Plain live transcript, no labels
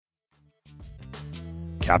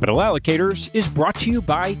Capital Allocators is brought to you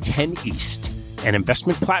by 10 East, an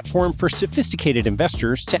investment platform for sophisticated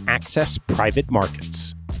investors to access private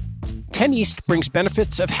markets. 10 East brings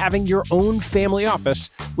benefits of having your own family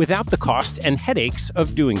office without the cost and headaches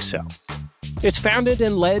of doing so. It's founded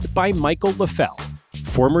and led by Michael LaFell,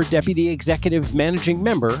 former Deputy Executive Managing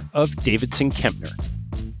Member of Davidson Kempner.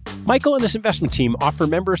 Michael and his investment team offer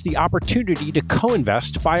members the opportunity to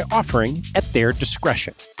co-invest by offering at their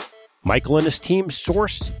discretion. Michael and his team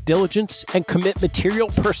source, diligence, and commit material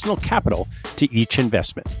personal capital to each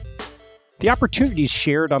investment. The opportunities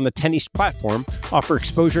shared on the 10 East platform offer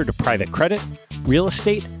exposure to private credit, real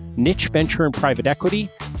estate, niche venture and private equity,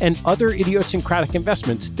 and other idiosyncratic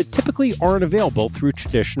investments that typically aren't available through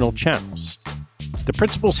traditional channels. The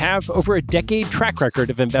principals have over a decade track record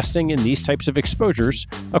of investing in these types of exposures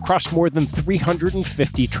across more than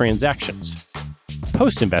 350 transactions.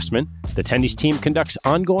 Post-investment, the 10 East team conducts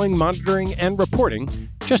ongoing monitoring and reporting,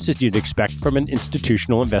 just as you'd expect from an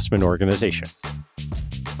institutional investment organization.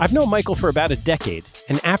 I've known Michael for about a decade,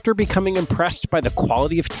 and after becoming impressed by the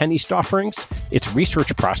quality of 10 East offerings, its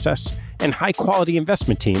research process, and high-quality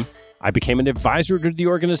investment team, I became an advisor to the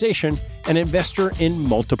organization and investor in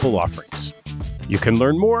multiple offerings. You can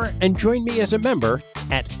learn more and join me as a member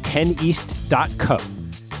at 10east.co.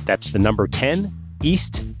 That's the number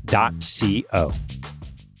 10east.co.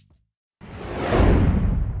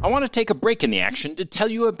 I want to take a break in the action to tell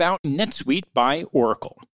you about NetSuite by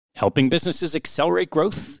Oracle, helping businesses accelerate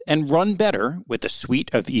growth and run better with a suite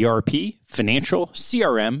of ERP, financial,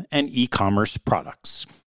 CRM, and e-commerce products.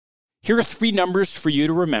 Here are three numbers for you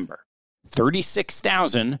to remember: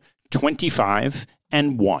 36,000, 25,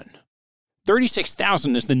 and 1.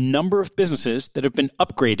 36,000 is the number of businesses that have been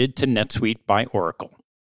upgraded to NetSuite by Oracle.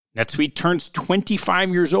 NetSuite turns 25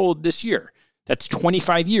 years old this year. That's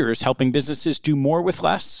 25 years helping businesses do more with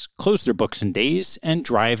less, close their books in days, and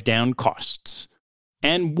drive down costs.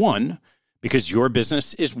 And 1, because your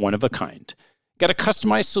business is one of a kind. Get a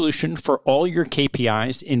customized solution for all your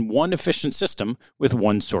KPIs in one efficient system with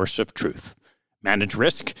one source of truth. Manage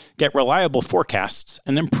risk, get reliable forecasts,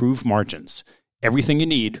 and improve margins. Everything you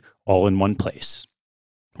need, all in one place.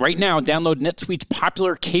 Right now, download NetSuite's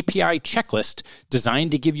popular KPI checklist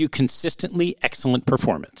designed to give you consistently excellent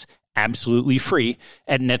performance, absolutely free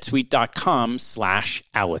at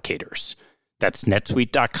netsuite.com/allocators. That's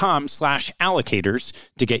netsuite.com/allocators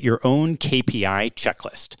to get your own KPI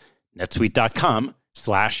checklist.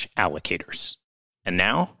 netsuite.com/allocators. And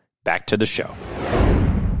now, back to the show.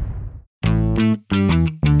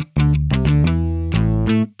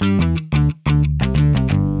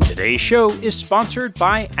 Today's show is sponsored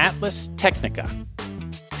by Atlas Technica.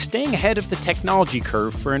 Staying ahead of the technology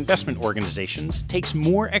curve for investment organizations takes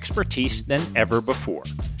more expertise than ever before.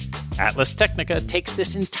 Atlas Technica takes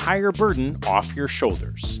this entire burden off your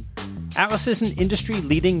shoulders. Atlas is an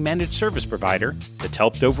industry-leading managed service provider that's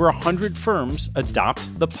helped over 100 firms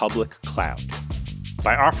adopt the public cloud.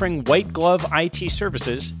 By offering white-glove IT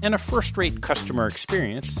services and a first-rate customer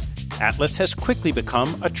experience, Atlas has quickly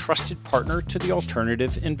become a trusted partner to the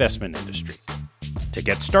alternative investment industry. To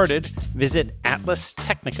get started, visit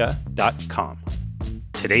atlastechnica.com.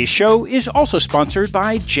 Today's show is also sponsored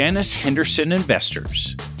by Janus Henderson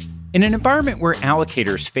Investors. In an environment where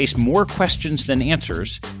allocators face more questions than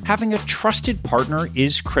answers, having a trusted partner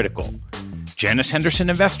is critical. Janus Henderson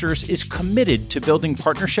Investors is committed to building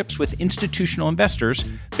partnerships with institutional investors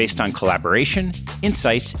based on collaboration,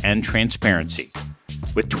 insights, and transparency.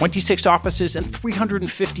 With 26 offices and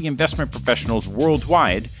 350 investment professionals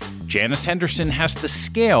worldwide, Janus Henderson has the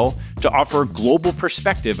scale to offer a global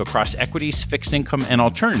perspective across equities, fixed income, and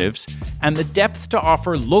alternatives, and the depth to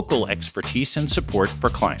offer local expertise and support for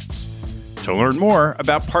clients. To learn more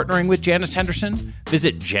about partnering with Janus Henderson,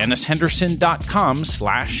 visit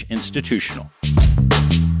janushenderson.com/institutional.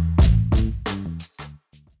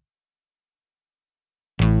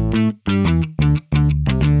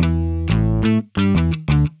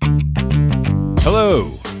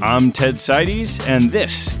 Hello, I'm Ted Seides, and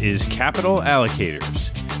this is Capital Allocators.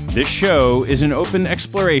 This show is an open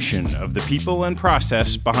exploration of the people and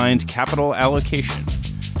process behind capital allocation.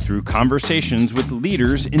 Through conversations with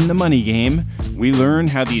leaders in the money game, we learn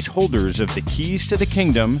how these holders of the keys to the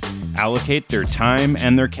kingdom allocate their time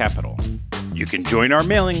and their capital. You can join our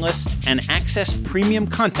mailing list and access premium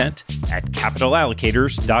content at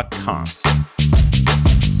capitalallocators.com.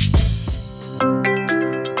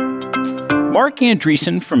 Mark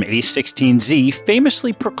Andreessen from A16Z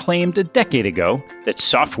famously proclaimed a decade ago that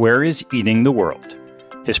software is eating the world.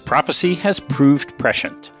 His prophecy has proved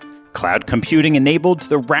prescient. Cloud computing enabled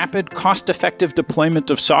the rapid, cost-effective deployment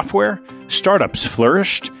of software, startups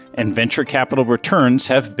flourished, and venture capital returns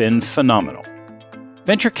have been phenomenal.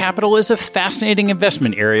 Venture capital is a fascinating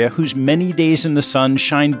investment area whose many days in the sun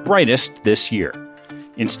shine brightest this year.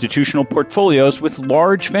 Institutional portfolios with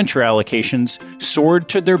large venture allocations soared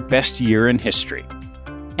to their best year in history.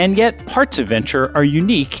 And yet, parts of venture are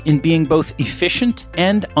unique in being both efficient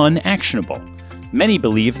and unactionable. Many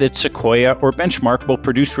believe that Sequoia or Benchmark will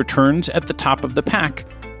produce returns at the top of the pack,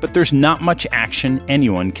 but there's not much action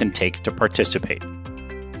anyone can take to participate.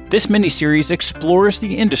 This miniseries explores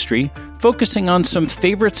the industry, focusing on some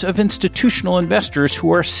favorites of institutional investors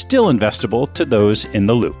who are still investable to those in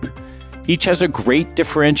the loop. Each has a great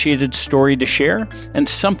differentiated story to share and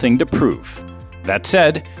something to prove. That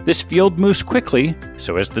said, this field moves quickly,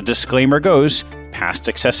 so as the disclaimer goes, past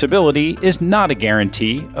accessibility is not a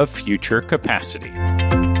guarantee of future capacity.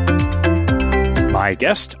 My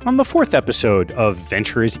guest on the 4th episode of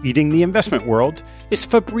Venture is Eating the Investment World is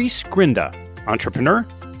Fabrice Grinda, entrepreneur,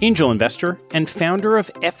 angel investor, and founder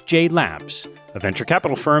of FJ Labs, a venture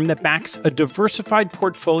capital firm that backs a diversified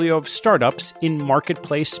portfolio of startups in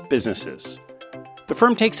marketplace businesses. The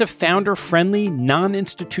firm takes a founder-friendly,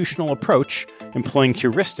 non-institutional approach, employing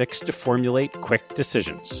heuristics to formulate quick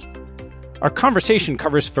decisions. Our conversation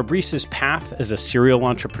covers Fabrice's path as a serial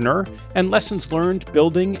entrepreneur and lessons learned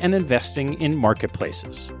building and investing in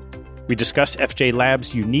marketplaces. We discuss FJ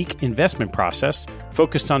Labs' unique investment process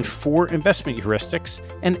focused on 4 investment heuristics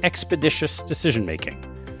and expeditious decision-making.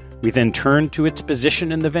 We then turn to its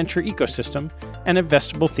position in the venture ecosystem and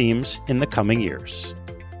investable themes in the coming years.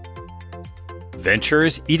 Venture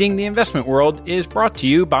is Eating the Investment World is brought to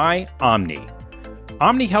you by Omni.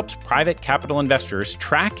 Omni helps private capital investors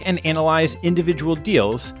track and analyze individual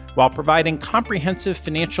deals while providing comprehensive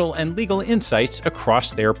financial and legal insights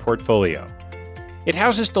across their portfolio. It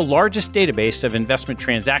houses the largest database of investment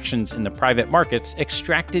transactions in the private markets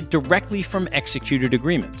extracted directly from executed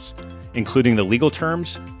agreements, including the legal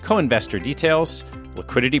terms, co-investor details,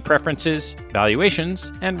 liquidity preferences,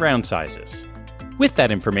 valuations, and round sizes. With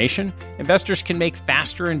that information, investors can make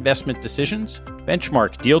faster investment decisions,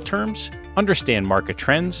 benchmark deal terms, understand market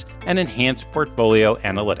trends, and enhance portfolio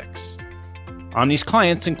analytics. Omni's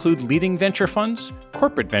clients include leading venture funds,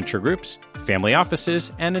 corporate venture groups, family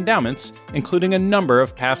offices, and endowments, including a number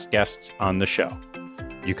of past guests on the show.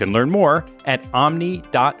 You can learn more at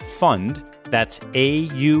omni.fund. That's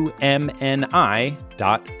AUMNI.fund.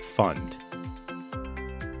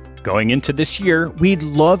 Going into this year, we'd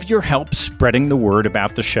love your help spreading the word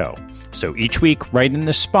about the show. So each week, right in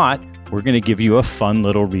this spot, we're going to give you a fun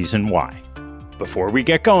little reason why. Before we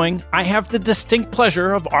get going, I have the distinct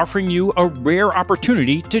pleasure of offering you a rare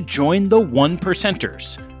opportunity to join the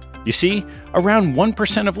 1%ers. You see, around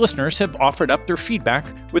 1% of listeners have offered up their feedback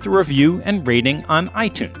with a review and rating on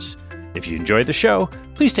iTunes. If you enjoy the show,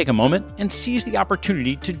 please take a moment and seize the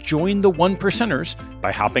opportunity to join the 1%ers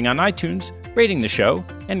by hopping on iTunes, rating the show,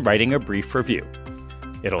 and writing a brief review.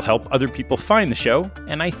 It'll help other people find the show,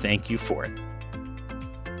 and I thank you for it.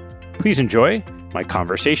 Please enjoy my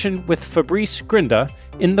conversation with Fabrice Grinda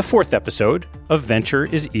in the 4th episode of Venture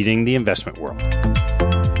is Eating the Investment World.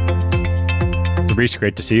 Fabrice,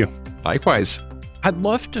 great to see you. Likewise. I'd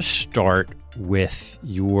love to start with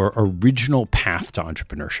your original path to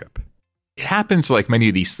entrepreneurship. It happens like many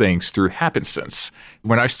of these things through happenstance.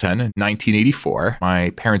 When I was 10, in 1984, my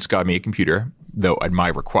parents got me a computer, though at my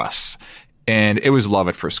request, and it was love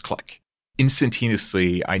at first click.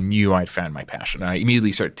 Instantaneously, I knew I'd found my passion. I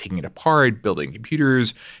immediately started taking it apart, building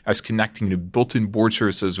computers. I was connecting to built-in board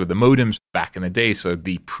services with the modems back in the day, so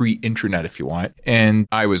the pre-internet, if you want. And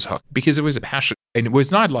I was hooked because it was a passion. And it was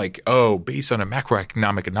not like, oh, based on a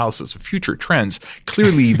macroeconomic analysis of future trends,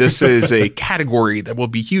 clearly this is a category that will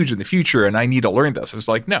be huge in the future and I need to learn this. I was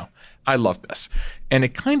like, no, I love this. And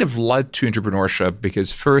it kind of led to entrepreneurship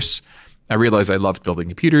because first, I realized I loved building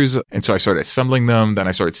computers, and so I started assembling them. Then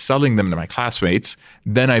I started selling them to my classmates.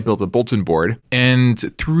 Then I built a bulletin board. And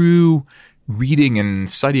through reading and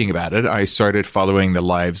studying about it, I started following the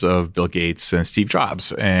lives of Bill Gates and Steve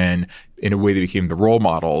Jobs. And in a way, they became the role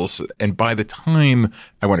models. And by the time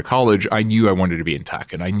I went to college, I knew I wanted to be in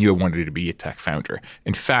tech, and I knew I wanted to be a tech founder.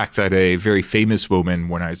 In fact, I had a very famous moment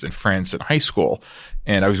when I was in France in high school,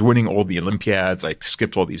 and I was winning all the Olympiads. I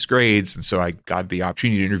skipped all these grades, and so I got the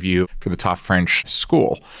opportunity to interview for the top French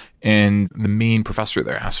school. And the main professor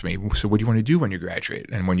there asked me, so what do you want to do when you graduate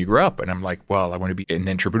and when you grow up? And I'm like, well, I want to be an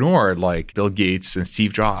entrepreneur like Bill Gates and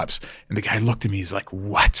Steve Jobs. And the guy looked at me, he's like,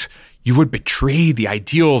 what? You would betray the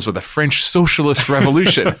ideals of the French socialist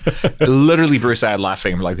revolution. I literally burst out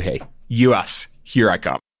laughing. I'm like, hey, US, here I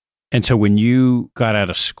come. And so when you got out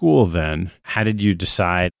of school then, how did you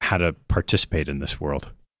decide how to participate in this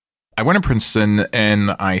world? I went to Princeton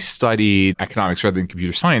and I studied economics rather than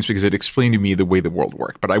computer science because it explained to me the way the world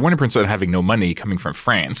worked. But I went to Princeton having no money coming from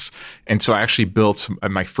France. And so I actually built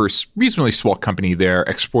my first reasonably small company there,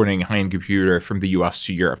 exporting a high-end computer from the US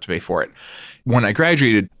to Europe to pay for it. When I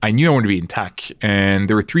graduated, I knew I wanted to be in tech, and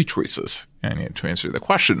there were three choices. And to answer the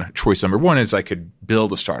question, choice number one is I could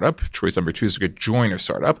build a startup. Choice number two is I could join a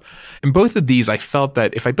startup. And both of these, I felt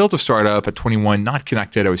that if I built a startup at 21, not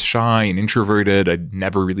connected, I was shy and introverted. I'd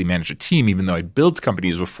never really managed a team, even though I'd built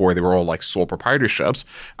companies before. They were all like sole proprietorships.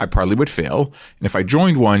 I probably would fail. And if I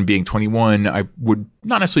joined one being 21, I would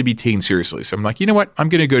not necessarily be taken seriously. So I'm like, you know what? I'm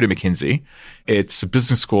going to go to McKinsey. It's a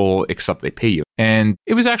business school, except they pay you. And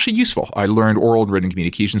it was actually useful. I learned oral and written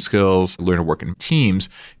communication skills, learned to work in teams,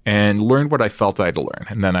 and learned what I felt I had to learn.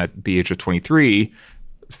 And then at the age of 23,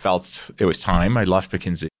 felt it was time. I left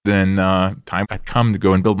McKinsey. Then time had come to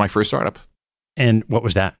go and build my first startup. And what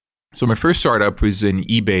was that? So my first startup was in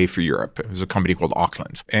eBay for Europe. It was a company called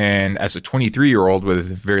Auckland. And as a 23-year-old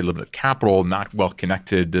with very limited capital, not well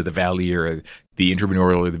connected to the Valley or the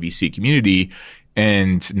entrepreneurial or the VC community,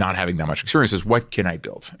 and not having that much experience is what can I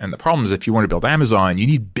build? And the problem is if you want to build Amazon, you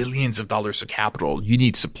need billions of dollars of capital. You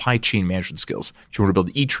need supply chain management skills. If you want to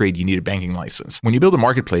build E-Trade, you need a banking license. When you build a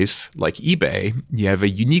marketplace like eBay, you have a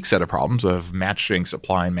unique set of problems of matching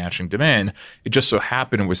supply and matching demand. It just so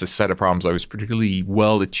happened it was a set of problems I was particularly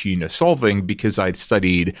well attuned to solving because I'd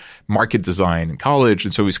studied market design in college.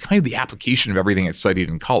 And so it was kind of the application of everything I'd studied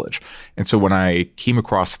in college. And so when I came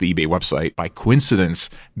across the eBay website, by coincidence,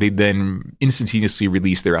 they then instantaneously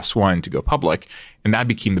released their S1 to go public. And that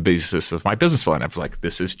became the basis of my business plan. I was like,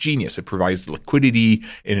 this is genius. It provides liquidity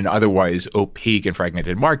in an otherwise opaque and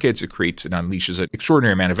fragmented markets. It creates and unleashes an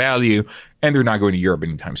extraordinary amount of value. And they're not going to Europe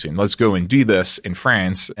anytime soon. Let's go and do this in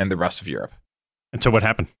France and the rest of Europe. And so what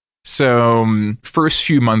happened? So first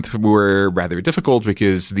few months were rather difficult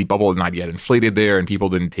because the bubble had not yet inflated there and people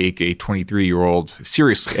didn't take a 23-year-old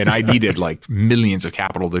seriously. And I needed like millions of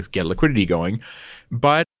capital to get liquidity going.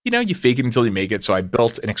 But, you know, you fake it until you make it. So I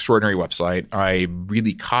built an extraordinary website. I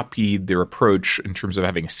really copied their approach in terms of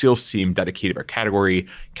having a sales team dedicated by category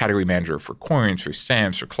manager for coins, for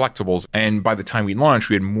stamps, for collectibles. And by the time we launched,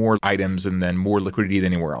 we had more items and then more liquidity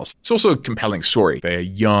than anywhere else. It's also a compelling story. A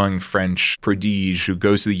young French prodige who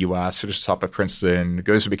goes to the US, finishes up at Princeton,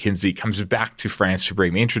 goes to McKinsey, comes back to France to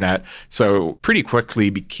bring the internet. So pretty quickly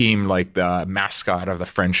became like the mascot of the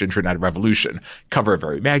French internet revolution. Cover of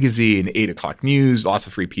every magazine, 8 o'clock news, lots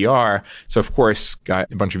of free PR. So of course,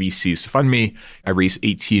 got a bunch of VCs to fund me. I raised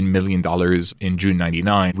 $18 million in June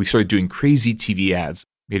 99. We started doing crazy TV ads.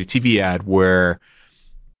 We had a TV ad where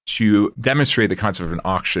to demonstrate the concept of an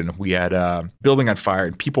auction, we had a building on fire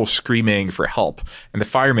and people screaming for help. And the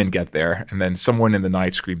firemen get there, and then someone in the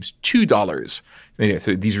night screams $2.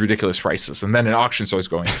 So these ridiculous prices. And then an auction starts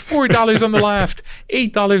going $4 on the left,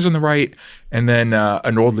 $8 on the right. And then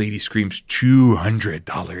an old lady screams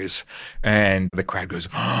 $200. And the crowd goes,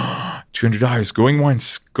 oh, $200, going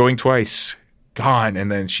once, going twice. Gone. And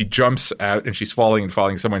then she jumps out and she's falling and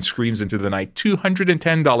falling. Someone screams into the night,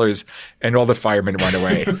 $210. And all the firemen run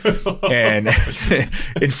away. And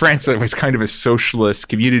in France, it was kind of a socialist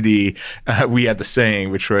community. We had the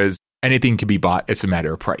saying, which was, anything can be bought. It's a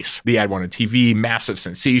matter of price. The ad went on TV, massive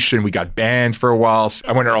sensation. We got banned for a while.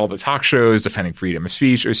 I went on all the talk shows defending freedom of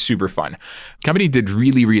speech. It was super fun. The company did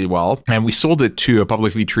really, really well. And we sold it to a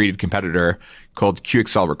publicly traded competitor called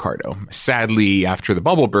QXL Ricardo. Sadly, after the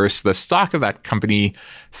bubble burst, the stock of that company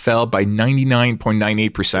fell by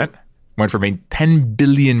 99.98%. Went from a 10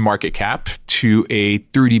 billion market cap to a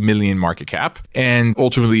 30 million market cap, and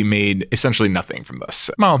ultimately made essentially nothing from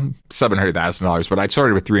this. Well, $700,000, but I'd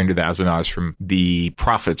started with $300,000 from the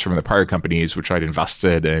profits from the prior companies, which I'd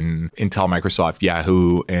invested in Intel, Microsoft,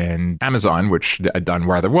 Yahoo, and Amazon, which had done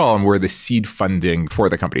rather well and were the seed funding for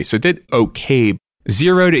the company. So it did okay.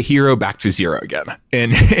 Zero to hero, back to zero again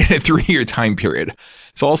in a 3-year time period.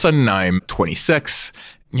 So all of a sudden I'm 26.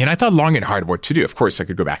 And I thought long and hard what to do. Of course, I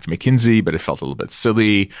could go back to McKinsey, but it felt a little bit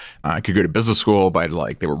silly. I could go to business school, but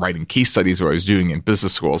they were writing case studies what I was doing in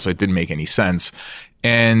business school, so it didn't make any sense.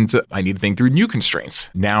 And I need to think through new constraints.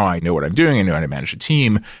 Now I know what I'm doing. I know how to manage a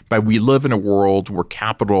team, but we live in a world where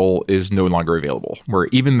capital is no longer available, where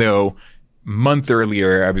even though month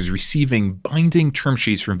earlier, I was receiving binding term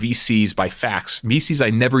sheets from VCs by fax, VCs I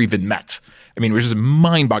never even met. I mean, which is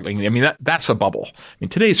mind-boggling. I mean, that's a bubble. I mean,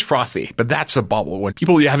 today's frothy, but that's a bubble when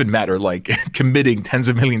people you haven't met are like committing tens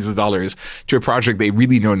of millions of dollars to a project they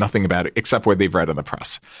really know nothing about except what they've read in the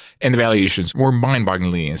press. And the valuations were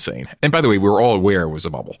mind-bogglingly insane. And by the way, we were all aware it was a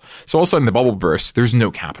bubble. So all of a sudden the bubble bursts, there's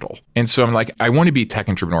no capital. And so I'm like, I want to be a tech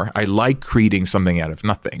entrepreneur. I like creating something out of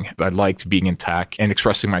nothing. I liked being in tech and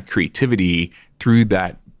expressing my creativity through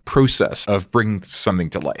that process of bringing something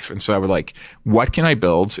to life. And so I was like, what can I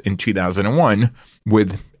build in 2001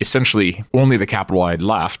 with essentially only the capital I had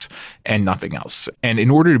left and nothing else? And in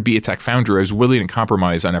order to be a tech founder, I was willing to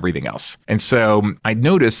compromise on everything else. And so I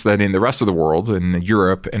noticed that in the rest of the world, in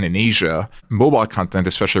Europe and in Asia, mobile content,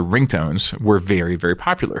 especially ringtones, were very, very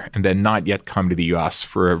popular and then not yet come to the US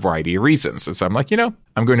for a variety of reasons. And so I'm like,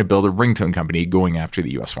 I'm going to build a ringtone company going after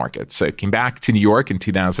the US market. So I came back to New York in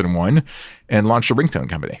 2001 and launched a ringtone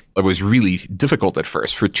company. It was really difficult at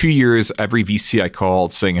first. For 2 years, every VC I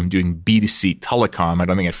called saying I'm doing B2C telecom. I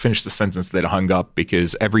don't think I finished the sentence that hung up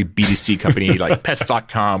because every B2C company like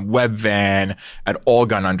Pets.com, Webvan had all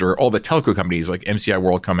gone under. All the telco companies like MCI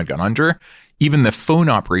WorldCom had gone under. Even the phone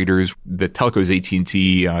operators, the telcos,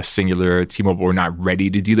 AT&T, Singular, T-Mobile were not ready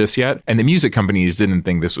to do this yet. And the music companies didn't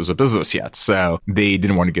think this was a business yet. So they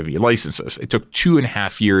didn't want to give you licenses. It took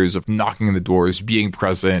 2.5 years of knocking on the doors, being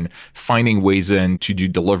present, finding ways in to do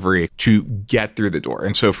delivery to get through the door.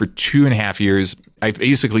 And so for 2.5 years, I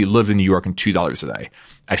basically lived in New York on $2 a day.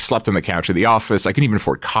 I slept on the couch at the office. I couldn't even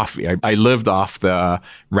afford coffee. I lived off the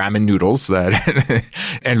ramen noodles that,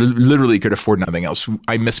 and literally could afford nothing else.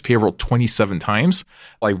 I missed payroll 27 times.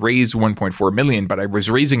 I raised 1.4 million, but I was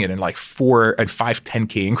raising it in like 4 and 5,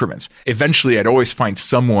 10K increments. Eventually, I'd always find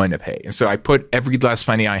someone to pay. And so I put every last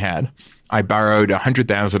penny I had. I borrowed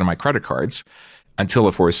 100,000 of my credit cards until,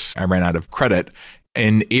 of course, I ran out of credit.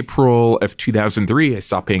 In April of 2003, I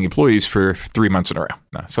stopped paying employees for 3 months in a row.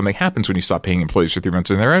 Now, something happens when you stop paying employees for 3 months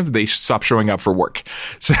in a row. They stop showing up for work.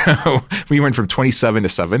 So we went from 27 to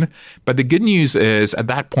 7. But the good news is at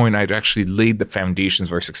that point, I'd actually laid the foundations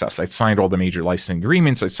for success. I'd signed all the major licensing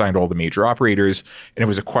agreements. I'd signed all the major operators. And it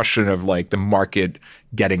was a question of like the market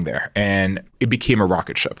getting there. And it became a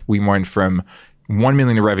rocket ship. We went from 1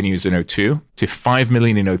 million in revenues in 2002 to 5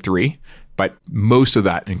 million in 2003. But most of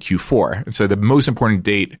that in Q4. And so the most important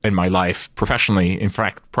date in my life professionally, in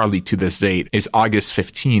fact, probably to this date, is August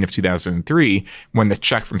 15 of 2003, when the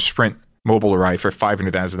check from Sprint Mobile arrived for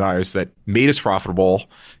 $500,000 that made us profitable.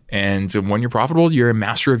 And when you're profitable, you're a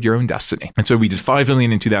master of your own destiny. And so we did 5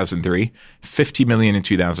 million in 2003, 50 million in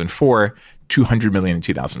 2004, 200 million in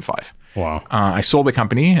 2005. Wow. I sold the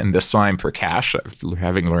company, and this time for cash,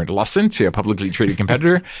 having learned a lesson, to a publicly traded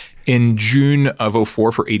competitor in June of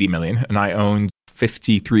 2004 for 80 million. And I owned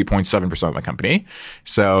 53.7% of the company.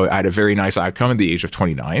 So I had a very nice outcome at the age of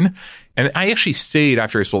 29. And I actually stayed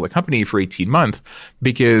after I sold the company for 18 months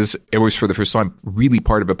because it was for the first time really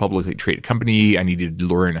part of a publicly traded company. I needed to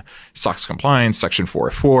learn SOX compliance, Section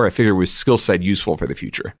 404. I figured it was skill set useful for the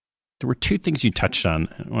future. There were two things you touched on.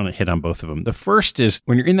 I want to hit on both of them. The first is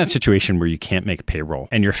when you're in that situation where you can't make payroll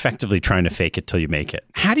and you're effectively trying to fake it till you make it.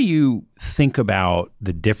 How do you think about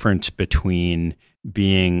the difference between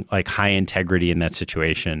being like high integrity in that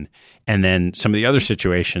situation and then some of the other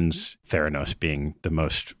situations, Theranos being the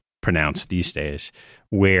most pronounced these days,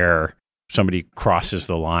 where somebody crosses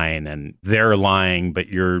the line and they're lying, but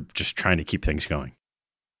you're just trying to keep things going?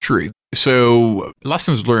 True. So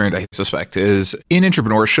lessons learned, I suspect, is in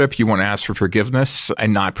entrepreneurship, you want to ask for forgiveness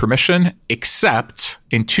and not permission, except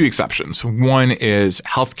in 2 exceptions. One is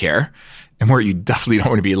healthcare, and where you definitely don't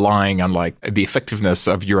want to be lying on like the effectiveness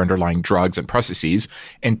of your underlying drugs and processes.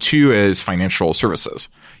 And 2 is financial services.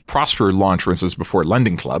 Prosper launched, for instance, before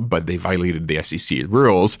Lending Club, but they violated the SEC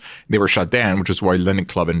rules. They were shut down, which is why Lending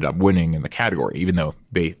Club ended up winning in the category, even though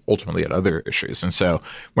they ultimately had other issues. And so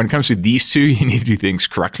when it comes to these 2, you need to do things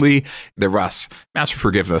correctly. The rest, ask for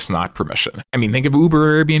forgiveness, not permission. I mean, think of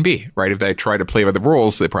Uber or Airbnb, right? If they tried to play by the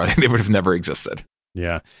rules, they would have never existed.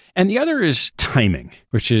 Yeah. And the other is timing,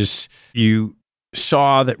 which is you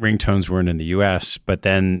saw that ringtones weren't in the US, but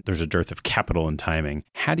then there's a dearth of capital and timing.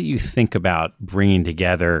 How do you think about bringing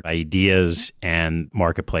together ideas and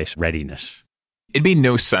marketplace readiness? It made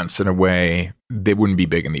no sense in a way they wouldn't be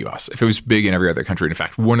big in the US. If it was big in every other country. In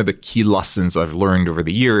fact, one of the key lessons I've learned over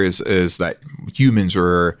the years is that humans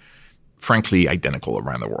are frankly identical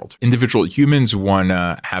around the world. Individual humans want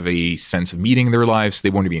to have a sense of meaning in their lives.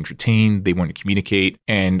 They want to be entertained. They want to communicate.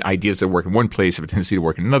 And ideas that work in one place have a tendency to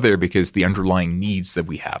work in another because the underlying needs that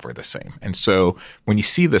we have are the same. And so when you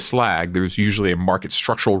see this lag, there's usually a market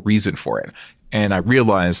structural reason for it. And I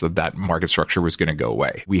realized that that market structure was going to go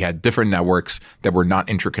away. We had different networks that were not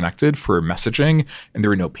interconnected for messaging, and there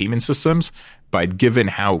were no payment systems. But given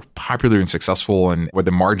how popular and successful and what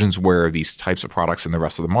the margins were of these types of products in the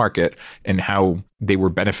rest of the market and how they were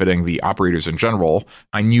benefiting the operators in general,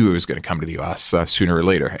 I knew it was going to come to the US sooner or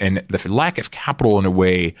later. And the lack of capital in a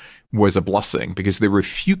way was a blessing because there were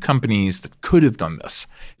few companies that could have done this,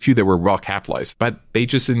 few that were well capitalized, but they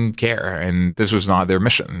just didn't care. And this was not their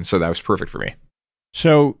mission. So that was perfect for me.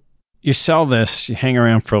 So you sell this, you hang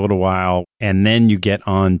around for a little while, and then you get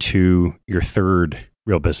on to your third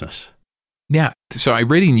real business. Yeah. So I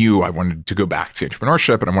really knew I wanted to go back to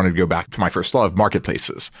entrepreneurship and I wanted to go back to my first love,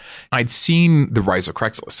 marketplaces. I'd seen the rise of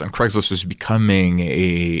Craigslist, and Craigslist was becoming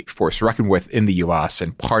a force to reckon with in the US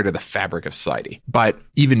and part of the fabric of society. But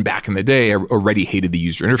even back in the day, I already hated the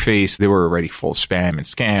user interface. They were already full of spam and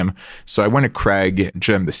scam. So I went to Craig,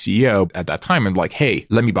 Jim, the CEO at that time, and like, hey,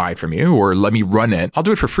 let me buy it from you or let me run it. I'll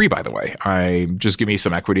do it for free, by the way. Just give me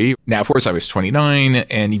some equity. Now, of course, I was 29.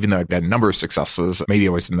 And even though I'd had a number of successes, maybe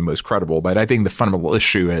I wasn't the most credible, but I think the fundamental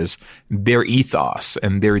issue is their ethos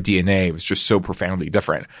and their DNA was just so profoundly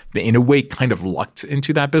different. They, in a way, kind of lucked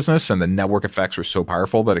into that business, and the network effects were so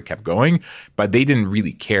powerful that it kept going, but they didn't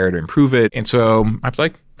really care to improve it. And so I was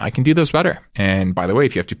like, I can do this better. And by the way,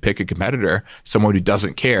 if you have to pick a competitor, someone who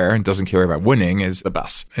doesn't care and doesn't care about winning is the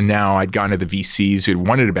best. And now I'd gone to the VCs who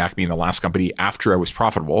wanted to back me in the last company after I was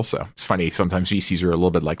profitable. So it's funny. Sometimes VCs are a little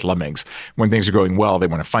bit like lemmings. When things are going well, they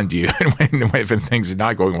want to fund you. And when things are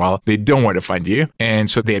not going well, they don't want to fund you. And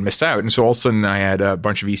so they had missed out. And so all of a sudden I had a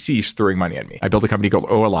bunch of VCs throwing money at me. I built a company called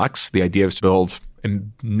OLX. The idea was to build a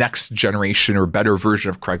next generation or better version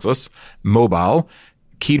of Craigslist, mobile,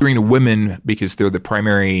 catering to women because they're the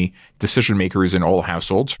primary decision makers in all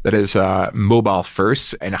households. That is mobile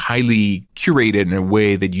first and highly curated in a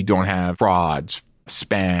way that you don't have frauds,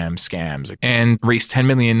 spam, scams, and raised $10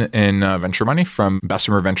 million in venture money from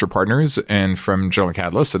Bessemer Venture Partners and from General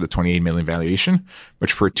Catalyst at a $28 million valuation,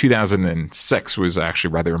 which for 2006 was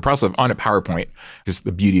actually rather impressive on a PowerPoint, is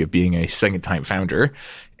the beauty of being a second-time founder.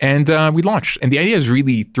 And we launched. And the idea is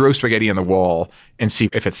really throw spaghetti on the wall and see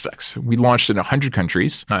if it sticks. We launched in 100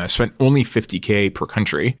 countries, spent only $50K per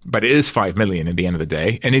country, but it is $5 million at the end of the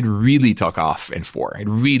day. And it really took off in 4. It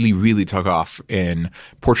really, really took off in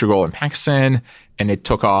Portugal and Pakistan. And it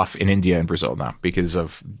took off in India and Brazil now because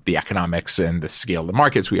of the economics and the scale of the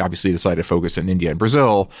markets. We obviously decided to focus on India and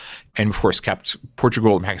Brazil, and of course kept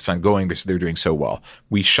Portugal and Pakistan going because they're doing so well.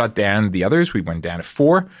 We shut down the others. We went down to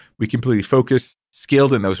 4. We completely focused,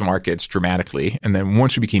 scaled in those markets dramatically. And then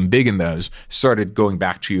once we became big in those, started going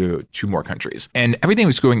back to 2 more countries. And everything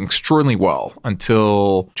was going extraordinarily well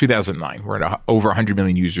until 2009. We're at over 100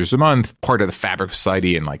 million users a month, part of the fabric of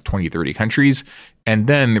society in like 20, 30 countries. And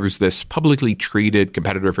then there was this publicly traded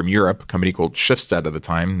competitor from Europe, a company called Schibsted at the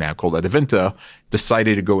time, now called Adevinta,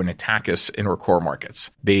 decided to go and attack us in our core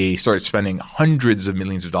markets. They started spending hundreds of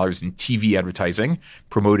millions of dollars in TV advertising,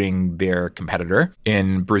 promoting their competitor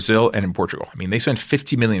in Brazil and in Portugal. I mean, they spent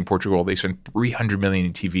 50 million in Portugal. They spent 300 million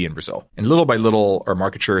in TV in Brazil. And little by little, our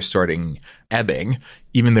market share is starting ebbing,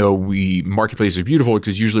 even though marketplaces are beautiful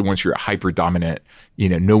because usually once you're hyper dominant,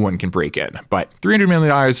 no one can break in. But $300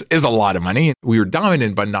 million is a lot of money. We were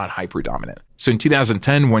dominant, but not hyper dominant. So in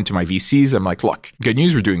 2010, went to my VCs. I'm like, look, good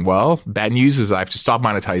news, we're doing well. Bad news is I have to stop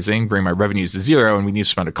monetizing, bring my revenues to zero, and we need to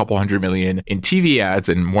spend a couple $100 million in TV ads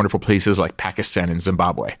in wonderful places like Pakistan and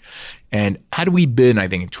Zimbabwe. And had we been, I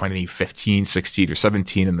think, in 2015, 16, or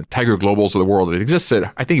 17, in the Tiger Globals of the world that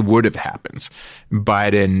existed, I think it would have happened.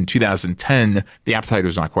 But in 2010, the appetite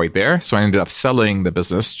was not quite there. So I ended up selling the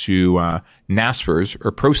business to Naspers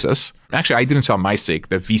or Prosus. Actually, I didn't sell my stake.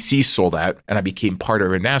 The VC sold out and I became part of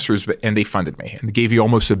Naspers, and they funded me. And they gave you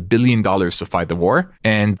almost $1 billion to fight the war.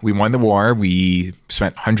 And we won the war. We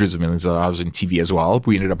spent hundreds of millions of dollars in TV as well.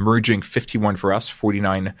 We ended up merging 51 for us,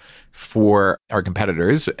 49 for our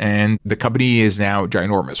competitors. And the company is now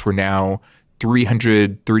ginormous. We're now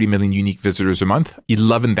 330 million unique visitors a month,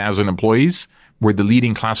 11,000 employees. We're the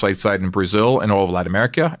leading classified site in Brazil and all of Latin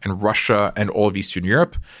America and Russia and all of Eastern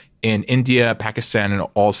Europe, in India, Pakistan, and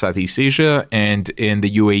all Southeast Asia, and in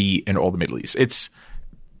the UAE and all the Middle East. It's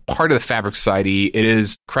part of the fabric society. It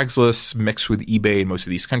is Craigslist mixed with eBay in most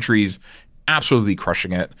of these countries, absolutely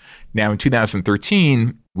crushing it. Now in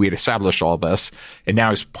 2013, we had established all this, and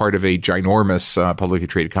now it's part of a ginormous publicly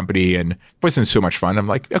traded company, and it wasn't so much fun. I'm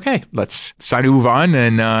like, okay, let's sign to move on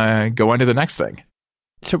and go on to the next thing.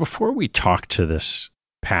 So before we talk to this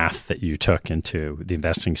path that you took into the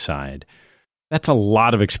investing side, that's a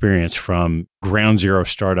lot of experience from ground zero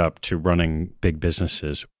startup to running big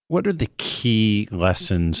businesses. What are the key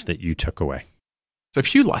lessons that you took away? So a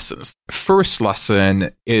few lessons. First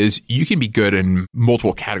lesson is you can be good in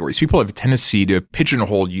multiple categories. People have a tendency to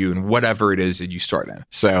pigeonhole you in whatever it is that you start in.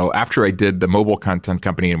 So after I did the mobile content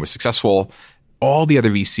company and was successful, all the other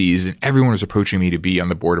VCs and everyone was approaching me to be on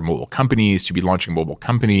the board of mobile companies, to be launching mobile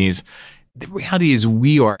companies. The reality is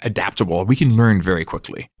we are adaptable. We can learn very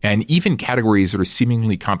quickly. And even categories that are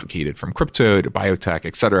seemingly complicated, from crypto to biotech,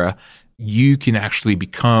 et cetera, you can actually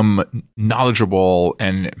become knowledgeable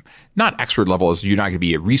and not expert level, as you're not going to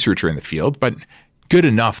be a researcher in the field, but good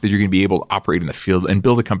enough that you're going to be able to operate in the field and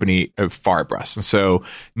build a company of far abreast. And so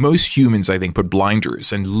most humans, I think, put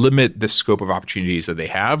blinders and limit the scope of opportunities that they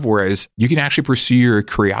have, whereas you can actually pursue your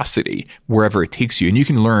curiosity wherever it takes you, and you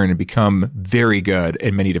can learn and become very good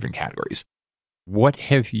in many different categories. What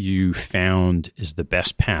have you found is the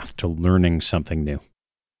best path to learning something new?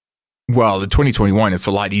 Well, in 2021, it's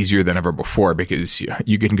a lot easier than ever before because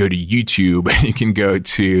you can go to YouTube, and you can go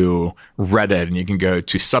to Reddit, and you can go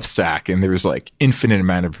to Substack, and there's like infinite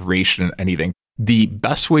amount of information on anything. The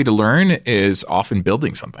best way to learn is often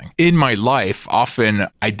building something. In my life, often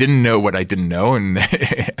I didn't know what I didn't know. And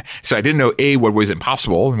so I didn't know, A, what was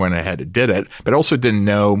impossible when I did it, but I also didn't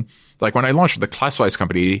know, like when I launched the Classifieds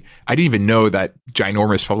company, I didn't even know that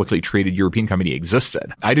ginormous publicly traded European company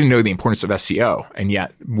existed. I didn't know the importance of SEO. And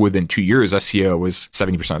yet within 2 years, SEO was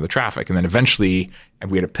 70% of the traffic. And then eventually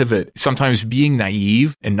we had to pivot. Sometimes being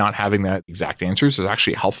naive and not having that exact answers is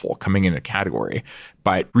actually helpful coming in a category.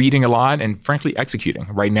 But reading a lot and frankly executing.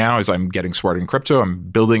 Right now, as I'm getting smarter in crypto, I'm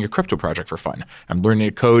building a crypto project for fun. I'm learning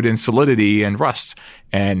to code in Solidity and Rust.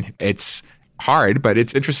 And it's hard, but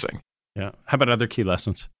it's interesting. Yeah. How about other key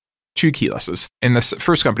lessons? 2 key lessons. In the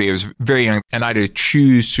first company, I was very young and I had to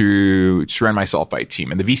choose to surround myself by a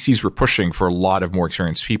team. And the VCs were pushing for a lot of more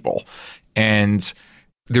experienced people. And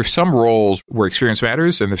there's some roles where experience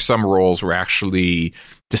matters, and there's some roles where actually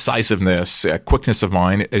decisiveness, quickness of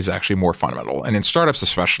mind is actually more fundamental. And in startups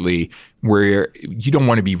especially, where you don't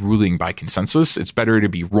want to be ruling by consensus, it's better to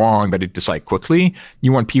be wrong, but to decide quickly.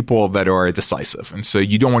 You want people that are decisive. And so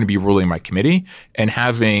you don't want to be ruling by committee, and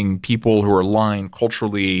having people who are aligned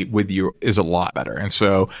culturally with you is a lot better. And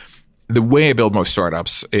so the way I build most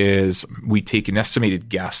startups is we take an estimated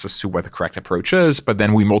guess as to what the correct approach is, but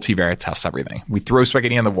then we multivariate test everything. We throw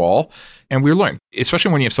spaghetti on the wall and we learn,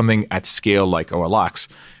 especially when you have something at scale like OLX.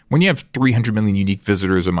 When you have 300 million unique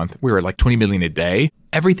visitors a month, we're at like 20 million a day.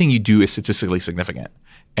 Everything you do is statistically significant.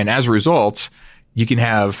 And as a result, you can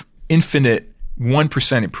have infinite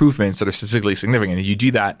 1% improvements that are statistically significant. And you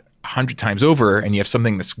do that 100 times over and you have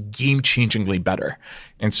something that's game-changingly better.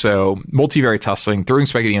 And so multivariate testing, throwing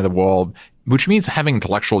spaghetti on the wall, which means having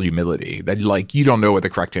intellectual humility, that like you don't know what the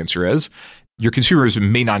correct answer is. Your consumers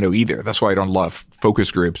may not know either. That's why I don't love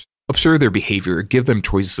focus groups. Observe their behavior, give them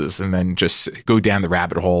choices, and then just go down the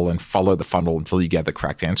rabbit hole and follow the funnel until you get the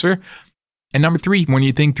correct answer. And number 3, when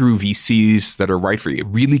you think through VCs that are right for you,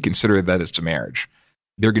 really consider that it's a marriage.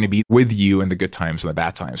 They're going to be with you in the good times and the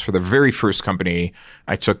bad times. For the very first company,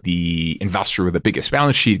 I took the investor with the biggest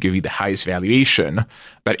balance sheet, give you the highest valuation.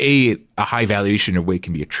 But a high valuation in a way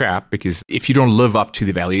can be a trap, because if you don't live up to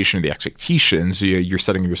the valuation of the expectations, you're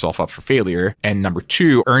setting yourself up for failure. And number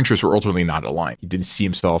 2, our interests were ultimately not aligned. He didn't see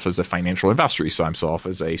himself as a financial investor. He saw himself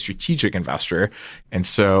as a strategic investor. And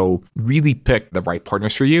so really pick the right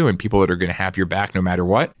partners for you and people that are going to have your back no matter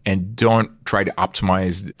what. And don't try to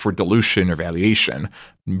optimize for dilution or valuation.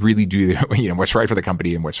 Really do what's right for the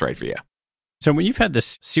company and what's right for you. So when you've had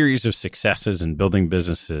this series of successes in building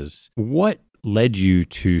businesses, what led you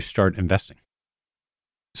to start investing?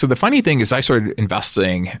 So the funny thing is I started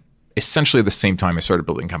investing essentially at the same time I started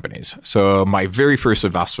building companies. So my very first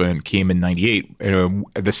investment came in 98,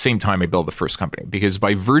 at the same time I built the first company, because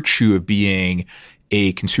by virtue of being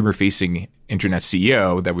a consumer-facing internet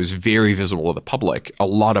CEO that was very visible to the public, a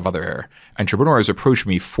lot of other entrepreneurs approached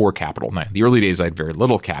me for capital. Now, in the early days, I had very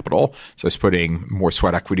little capital. So I was putting more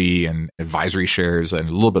sweat equity and advisory shares and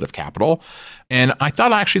a little bit of capital. And I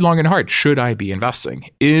thought actually long and hard, should I be investing?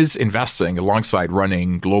 Is investing alongside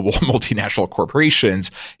running global multinational corporations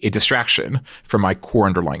a distraction from my core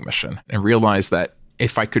underlying mission? And realized that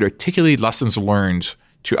if I could articulate lessons learned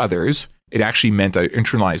to others, it actually meant I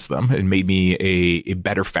internalized them and made me a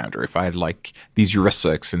better founder if I had like these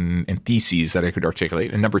heuristics and theses that I could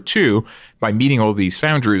articulate. And number 2, by meeting all of these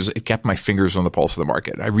founders, it kept my fingers on the pulse of the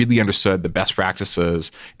market. I really understood the best practices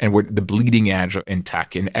and what the bleeding edge in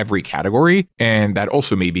tech in every category. And that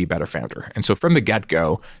also made me a better founder. And so from the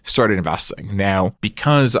get-go, started investing. Now,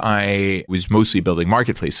 because I was mostly building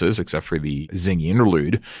marketplaces, except for the Zingy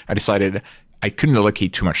interlude, I decided I couldn't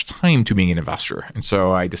allocate too much time to being an investor. And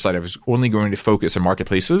so I decided I was only going to focus on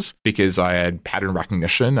marketplaces because I had pattern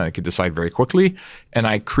recognition. I could decide very quickly. And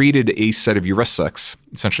I created a set of heuristics,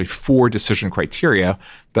 essentially 4 decision criteria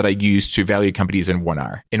that I used to evaluate companies in 1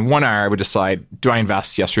 hour. In 1 hour, I would decide, do I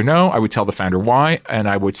invest, yes or no? I would tell the founder why, and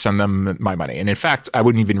I would send them my money. And in fact, I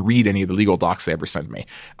wouldn't even read any of the legal docs they ever sent me.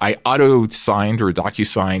 I auto-signed or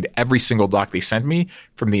docu-signed every single doc they sent me,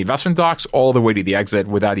 from the investment docs all the way to the exit,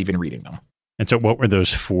 without even reading them. And so what were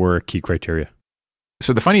those 4 key criteria?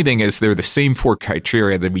 So the funny thing is they're the same 4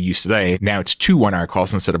 criteria that we use today. Now it's 2 1-hour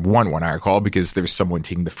calls instead of 1 1-hour call because there's someone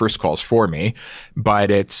taking the first calls for me.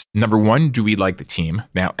 But it's number 1, do we like the team?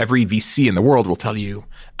 Now, every VC in the world will tell you,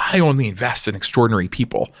 I only invest in extraordinary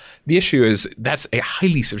people. The issue is that's a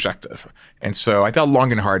highly subjective. And so I thought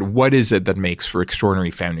long and hard, what is it that makes for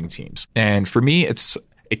extraordinary founding teams? And for me, it's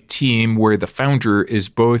a team where the founder is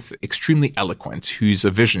both extremely eloquent, who's a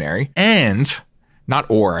visionary, and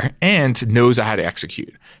knows how to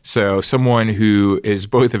execute. So someone who is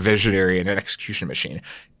both a visionary and an execution machine.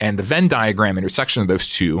 And the Venn diagram intersection of those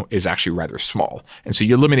two is actually rather small. And so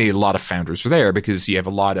you eliminate a lot of founders there because you have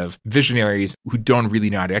a lot of visionaries who don't really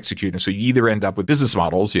know how to execute. And so you either end up with business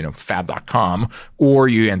models, fab.com, or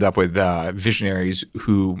you end up with visionaries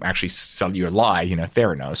who actually sell you a lie,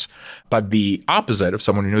 Theranos. But the opposite of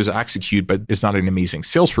someone who knows how to execute but is not an amazing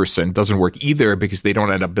salesperson doesn't work either because they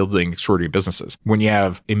don't end up building extraordinary businesses. When you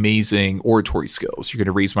have amazing oratory skills, you're going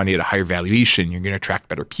to raise money at a higher valuation, you're going to attract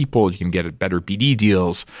better people, you can get better BD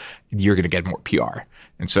deals, you're going to get more PR.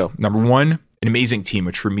 And so number 1, an amazing team,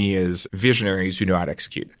 which for me is visionaries who know how to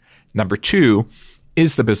execute. Number 2,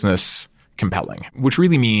 is the business compelling? Which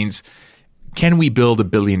really means, can we build $1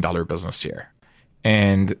 billion business here?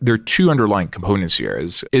 And there are 2 underlying components here.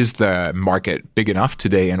 Is the market big enough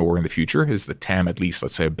today and or in the future? Is the TAM at least,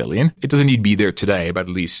 let's say, $1 billion? It doesn't need to be there today, but at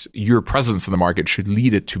least your presence in the market should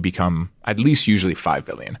lead it to become at least usually $5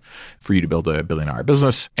 billion for you to build a $1 billion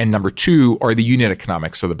business. And number 2, are the unit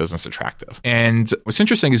economics of the business attractive? And what's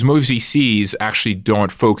interesting is most VCs actually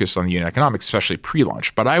don't focus on the unit economics, especially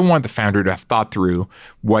pre-launch. But I want the founder to have thought through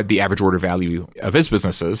what the average order value of his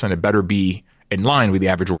business is, and it better be in line with the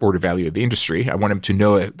average order value of the industry. I want him to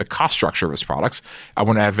know the cost structure of his products. I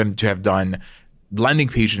want to have him to have done landing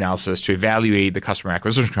page analysis to evaluate the customer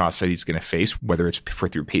acquisition costs that he's going to face, whether it's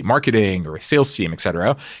through paid marketing or a sales team, et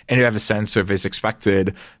cetera, and to have a sense of his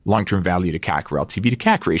expected long-term value to CAC or LTV to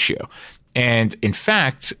CAC ratio. And in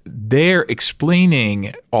fact, they're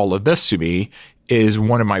explaining all of this to me is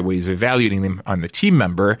one of my ways of evaluating them on the team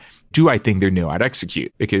member. Do I think they know how to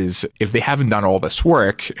execute? Because if they haven't done all this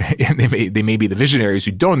work, they may be the visionaries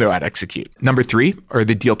who don't know how to execute. Number 3, are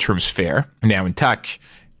the deal terms fair? Now in tech,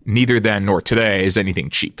 neither then nor today is anything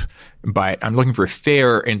cheap. But I'm looking for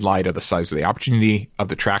fair in light of the size of the opportunity, of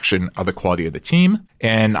the traction, of the quality of the team.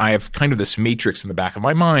 And I have kind of this matrix in the back of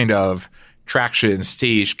my mind of traction,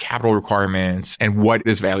 stage, capital requirements, and what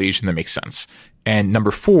is valuation that makes sense. And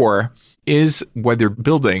number 4 is what they're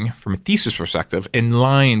building from a thesis perspective in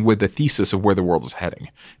line with the thesis of where the world is heading.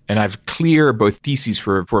 And I've clear both theses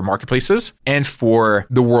for marketplaces and for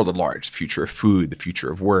the world at large, the future of food, the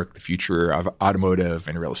future of work, the future of automotive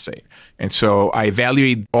and real estate. And so I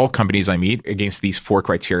evaluate all companies I meet against these 4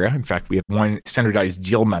 criteria. In fact, we have one standardized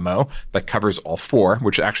deal memo that covers all 4,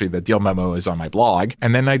 which actually the deal memo is on my blog.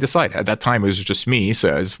 And then I decide. At that time, it was just me.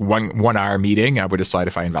 So it's one hour meeting. I would decide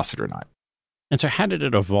if I invested or not. And so how did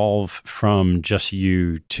it evolve from just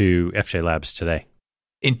you to FJ Labs today?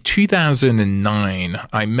 In 2009,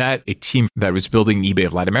 I met a team that was building eBay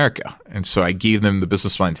of Latin America. And so I gave them the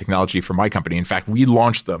business plan technology for my company. In fact, we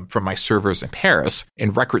launched them from my servers in Paris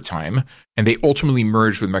in record time. And they ultimately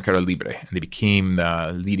merged with Mercado Libre. And they became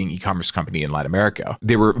the leading e-commerce company in Latin America.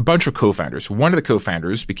 They were a bunch of co-founders. One of the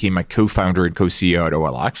co-founders became my co-founder and co-CEO at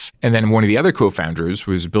OLX. And then one of the other co-founders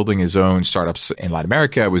was building his own startups in Latin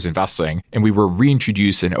America, was investing. And we were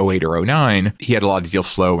reintroduced in 08 or 09. He had a lot of deal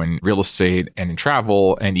flow in real estate and in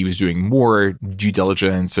travel. And he was doing more due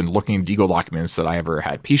diligence and looking at legal documents that I ever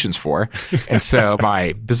had patience for. And so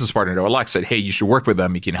my business partner at OLX said, hey, you should work with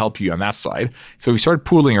them. He can help you on that side. So we started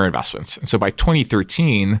pooling our investments. And so by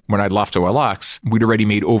 2013, when I left OLX, we'd already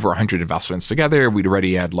made over 100 investments together. We'd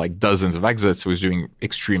already had like dozens of exits. It was doing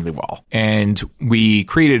extremely well. And we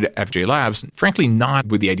created FJ Labs, frankly, not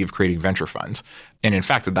with the idea of creating a venture fund. And in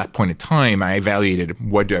fact, at that point in time, I evaluated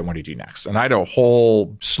what do I want to do next? And I had a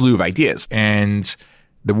whole slew of ideas. And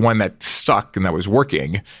the one that stuck and that was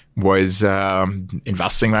working was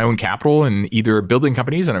investing my own capital in either building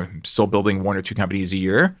companies, and I'm still building 1 or 2 companies a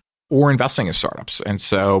year, or investing in startups. And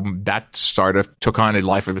so that startup took on a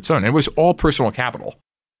life of its own. It was all personal capital.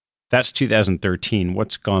 That's 2013.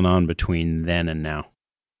 What's gone on between then and now?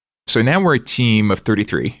 So now we're a team of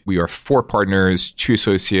 33. We are 4 partners, 2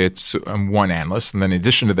 associates, and 1 analyst. And then in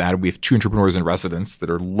addition to that, we have 2 entrepreneurs in residence that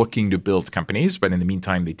are looking to build companies, but in the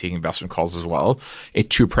meantime, they take investment calls as well.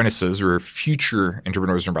 2 apprentices who are future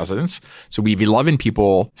entrepreneurs in residence. So we have 11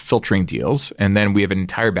 people filtering deals. And then we have an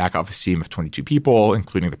entire back office team of 22 people,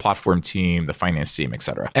 including the platform team, the finance team, et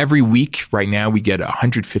cetera. Every week right now, we get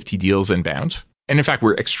 150 deals inbound. And in fact,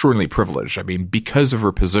 we're extraordinarily privileged. I mean, because of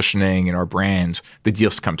our positioning and our brand, the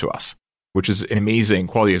deals come to us, which is an amazing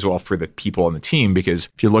quality as well for the people on the team. Because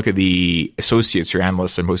if you look at the associates or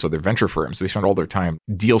analysts in most other venture firms, they spend all their time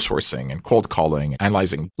deal sourcing and cold calling,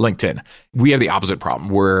 analyzing LinkedIn. We have the opposite problem.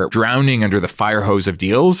 We're drowning under the fire hose of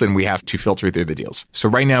deals and we have to filter through the deals. So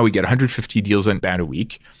right now we get 150 deals inbound a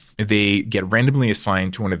week. They get randomly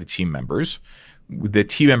assigned to one of the team members. The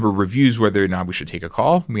team member reviews whether or not we should take a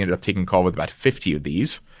call. We ended up taking a call with about 50 of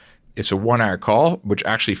these. It's a 1-hour call, which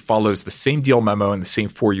actually follows the same deal memo and the same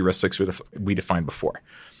 4 heuristics we defined before.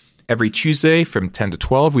 Every Tuesday from 10 to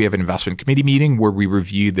 12, we have an investment committee meeting where we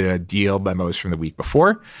review the deal memos from the week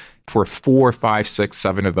before. For 4, 5, 6,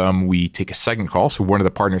 7 of them, we take a second call. So one of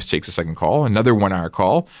the partners takes a second call, another 1-hour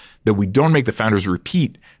call that we don't make the founders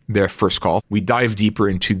repeat their first call. We dive deeper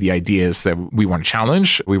into the ideas that we want to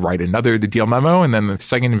challenge. We write another deal memo. And then the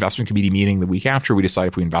second investment committee meeting the week after, we decide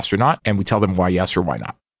if we invest or not. And we tell them why yes or why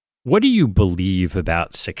not. What do you believe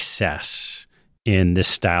about success in this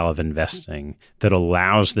style of investing that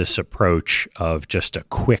allows this approach of just a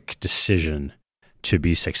quick decision to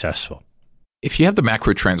be successful? If you have the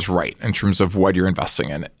macro trends right in terms of what you're investing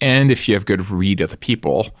in, and if you have good read of the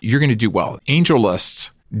people, you're going to do well.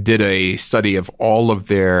 AngelList did a study of all of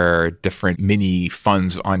their different mini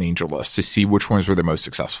funds on AngelList to see which ones were the most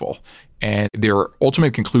successful. And their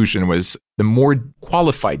ultimate conclusion was the more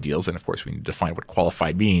qualified deals, and of course we need to define what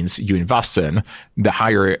qualified means, you invest in, the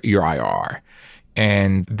higher your IRR.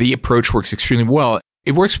 And the approach works extremely well.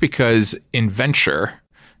 It works because in venture,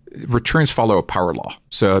 returns follow a power law.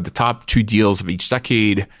 So the top 2 deals of each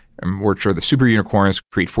decade, which are the super unicorns,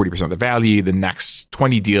 create 40% of the value. The next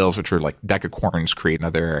 20 deals, which are like decacorns, create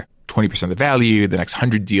another 20% of the value. The next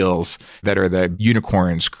 100 deals that are the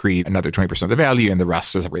unicorns create another 20% of the value, and the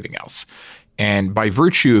rest is everything else. And by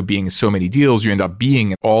virtue of being so many deals, you end up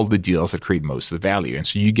being all the deals that create most of the value. And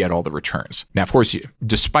so you get all the returns. Now, of course,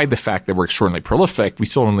 despite the fact that we're extraordinarily prolific, we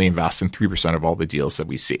still only invest in 3% of all the deals that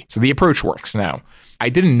we see. So the approach works. Now, I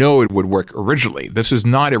didn't know it would work originally. This is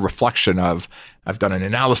not a reflection of, I've done an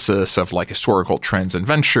analysis of like historical trends in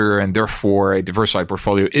venture, and therefore a diversified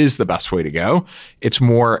portfolio is the best way to go. It's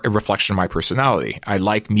more a reflection of my personality. I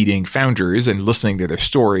like meeting founders and listening to their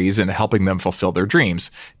stories and helping them fulfill their dreams.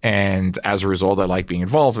 And as a result, I like being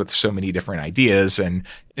involved with so many different ideas. And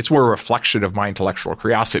it's more a reflection of my intellectual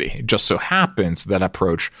curiosity. It just so happens that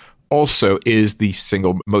approach also is the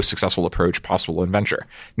single most successful approach possible in venture.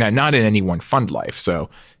 Now, not in any one fund life. So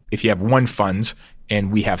if you have one fund and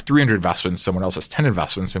we have 300 investments, someone else has 10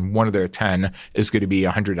 investments, and one of their 10 is going to be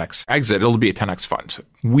a 100x exit, it'll be a 10x fund.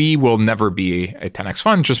 We will never be a 10x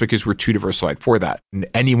fund just because we're too diversified for that. And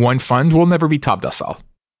any one fund will never be top decile.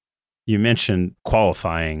 You mentioned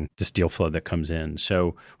qualifying this deal flow that comes in.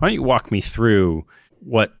 So why don't you walk me through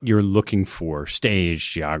what you're looking for,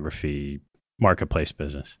 stage, geography, marketplace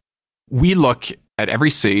business? We look at every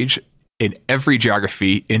stage, in every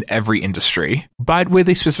geography, in every industry, but with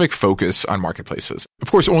a specific focus on marketplaces.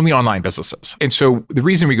 Of course, only online businesses. And so the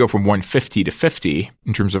reason we go from 150 to 50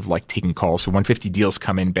 in terms of like taking calls, so 150 deals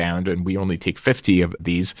come inbound and we only take 50 of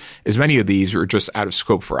these, is many of these are just out of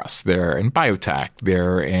scope for us. They're in biotech,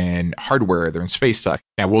 they're in hardware, they're in space tech.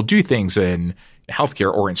 Now we'll do things in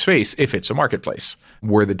healthcare or in space if it's a marketplace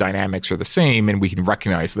where the dynamics are the same and we can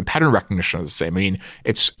recognize the pattern recognition is the same. I mean,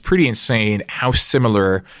 it's pretty insane how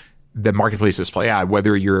similar the marketplaces play out,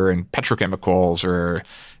 whether you're in petrochemicals or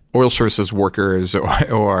oil services workers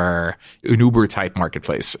or an Uber type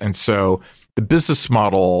marketplace. And so the business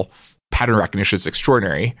model pattern recognition is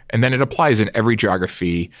extraordinary. And then it applies in every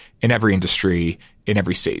geography, in every industry, in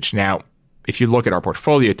every stage. Now, if you look at our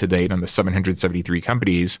portfolio to date on the 773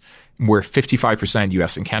 companies, we're 55%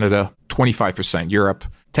 US and Canada, 25% Europe,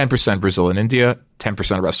 10% Brazil and India,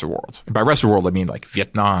 10% the rest of the world. And by rest of the world, I mean like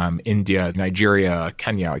Vietnam, India, Nigeria,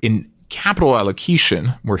 Kenya. In capital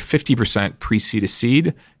allocation, we're 50% pre-seed to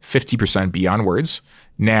seed, 50% beyondwards.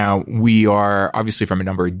 Now, we are obviously from a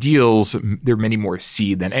number of deals, there are many more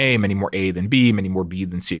seed than A, many more A than B, many more B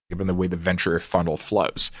than C, given the way the venture funnel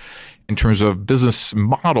flows. In terms of business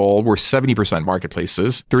model, we're 70%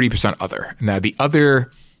 marketplaces, 30% other. Now, the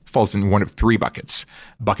other falls in one of 3 buckets.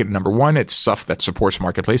 Bucket number 1, it's stuff that supports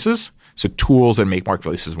marketplaces. So tools that make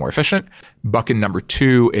marketplaces more efficient. Bucket number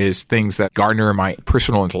 2 is things that garner my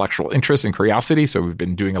personal intellectual interest and curiosity. So we've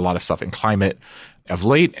been doing a lot of stuff in climate of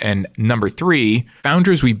late. And number 3,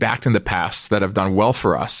 founders we backed in the past that have done well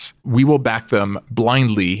for us, we will back them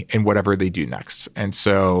blindly in whatever they do next. And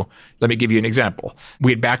so let me give you an example.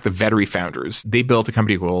 We had backed the Vettery founders. They built a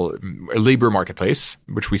company called Labor Marketplace,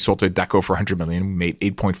 which we sold to Deco for $100 million. We made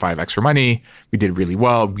 8.5 extra money. We did really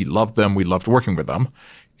well. We loved them. We loved working with them.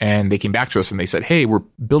 And they came back to us and they said, hey, we're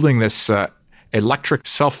building this electric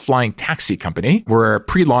self-flying taxi company. We're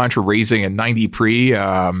pre-launch, we're raising a 90 pre.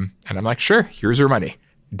 And I'm like, sure, here's your money.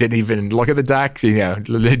 Didn't even look at the deck,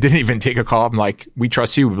 didn't even take a call. I'm like, we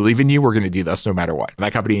trust you, we believe in you, we're going to do this no matter what.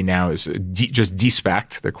 That company now is just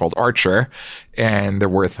de-spec'd. They're called Archer, and they're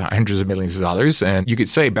worth hundreds of millions of dollars. And you could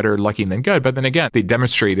say better lucky than good, but then again, they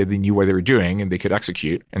demonstrated they knew what they were doing and they could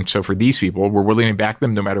execute. And so for these people, we're willing to back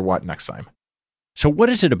them no matter what next time. So what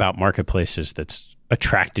is it about marketplaces that's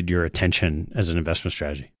attracted your attention as an investment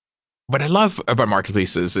strategy? What I love about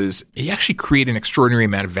marketplaces is you actually create an extraordinary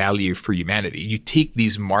amount of value for humanity. You take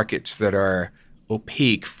these markets that are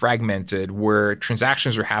opaque, fragmented, where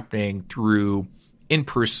transactions are happening through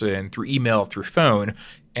in-person, through email, through phone,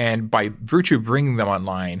 and by virtue of bringing them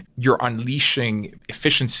online, you're unleashing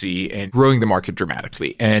efficiency and growing the market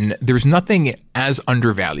dramatically. And there's nothing as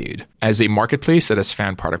undervalued as a marketplace that has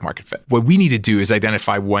found product market fit. What we need to do is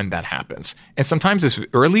identify when that happens. And sometimes it's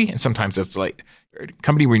early and sometimes it's late. A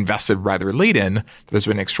company we invested rather late in that has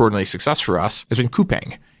been an extraordinary success for us has been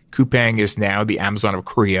Coupang. Coupang is now the Amazon of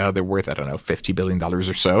Korea. They're worth, $50 billion or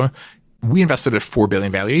so. We invested at $4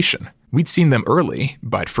 billion valuation. We'd seen them early,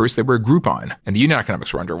 but first they were a Groupon and the unit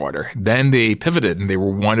economics were underwater. Then they pivoted and they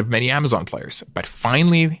were one of many Amazon players. But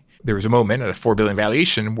finally, there was a moment at a $4 billion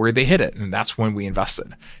valuation where they hit it. And that's when we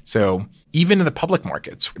invested. So even in the public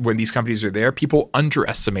markets, when these companies are there, people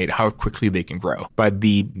underestimate how quickly they can grow. But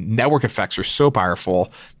the network effects are so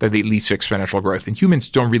powerful that they lead to exponential growth. And humans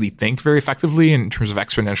don't really think very effectively in terms of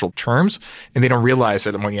exponential terms. And they don't realize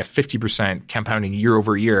that when you have 50% compounding year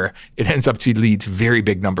over year, it ends up to lead to very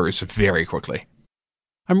big numbers very quickly.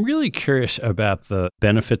 I'm really curious about the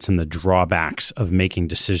benefits and the drawbacks of making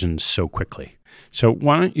decisions so quickly. So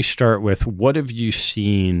why don't you start with what have you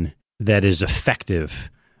seen that is effective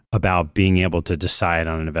about being able to decide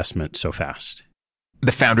on an investment so fast?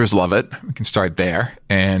 The founders love it. We can start there.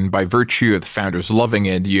 And by virtue of the founders loving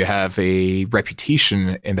it, you have a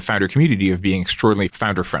reputation in the founder community of being extraordinarily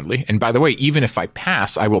founder friendly. And by the way, even if I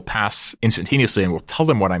pass, I will pass instantaneously and will tell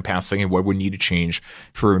them what I'm passing and what would need to change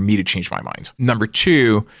for me to change my mind. Number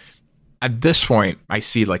 2, at this point, I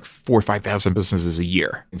see like 4,000 or 5,000 businesses a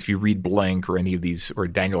year. If you read Blank or any of these, or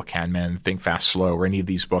Daniel Kahneman, Think Fast, Slow, or any of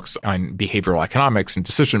these books on behavioral economics and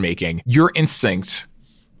decision making, your instinct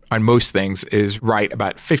on most things is right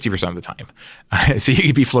about 50% of the time. So you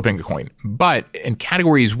could be flipping a coin. But in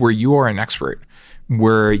categories where you are an expert,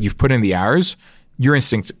 where you've put in the hours, your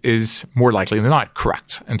instinct is more likely than not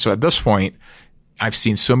correct. And so at this point, I've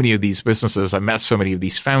seen so many of these businesses, I've met so many of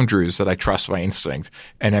these founders that I trust my instinct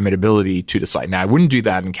and have an ability to decide. Now, I wouldn't do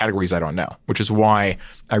that in categories I don't know, which is why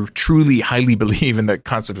I truly highly believe in the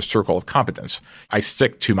concept of circle of competence. I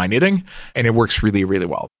stick to my knitting and it works really, really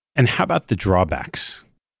well. And how about the drawbacks?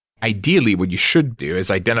 Ideally, what you should do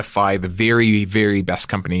is identify the very, very best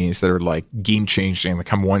companies that are like game changing, that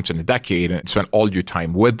come once in a decade, and spend all your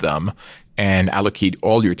time with them and allocate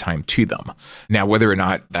all your time to them. Now, whether or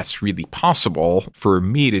not that's really possible for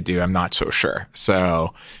me to do, I'm not so sure.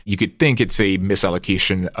 So you could think it's a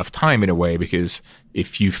misallocation of time in a way, because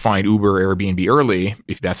if you find Uber or Airbnb early,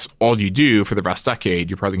 if that's all you do for the rest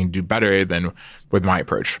decade, you're probably going to do better than with my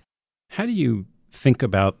approach. How do you think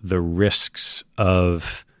about the risks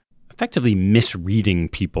of effectively misreading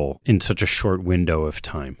people in such a short window of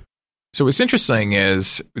time? So what's interesting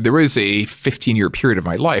is there was a 15-year period of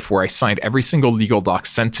my life where I signed every single legal doc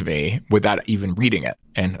sent to me without even reading it.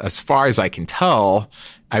 And as far as I can tell,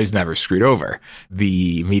 I was never screwed over.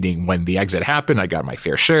 The meeting when the exit happened, I got my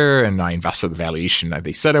fair share and I invested the valuation that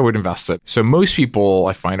they said I would invest it. So most people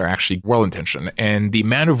I find are actually well-intentioned. And the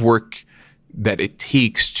amount of work that it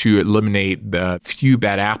takes to eliminate the few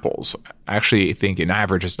bad apples, I actually think in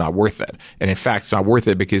average it's not worth it. And in fact, it's not worth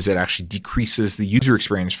it because it actually decreases the user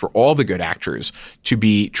experience for all the good actors to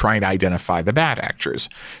be trying to identify the bad actors.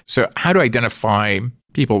 So how to identify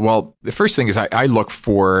People, well, the first thing is I look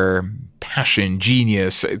for passion,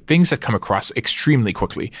 genius, things that come across extremely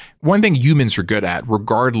quickly. One thing humans are good at,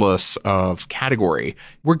 regardless of category,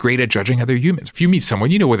 we're great at judging other humans. If you meet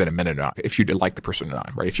someone, you know within a minute or not if you like the person or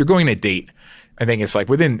not, right? If you're going on a date, I think it's like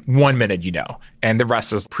within 1 minute, you know, and the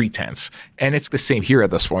rest is pretense. And it's the same here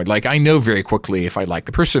at this point. Like I know very quickly if I like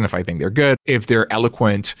the person, if I think they're good, if they're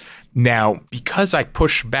eloquent. Now, because I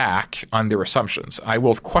push back on their assumptions, I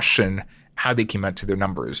will question how they came out to their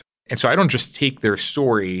numbers. And so I don't just take their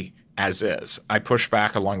story as is. I push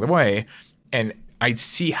back along the way and I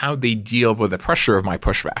see how they deal with the pressure of my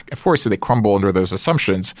pushback. Of course, if they crumble under those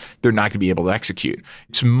assumptions, they're not going to be able to execute.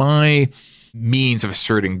 It's my means of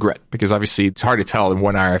asserting grit, because obviously it's hard to tell in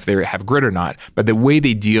 1 hour if they have grit or not. But the way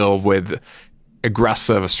they deal with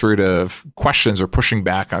aggressive, assertive questions or pushing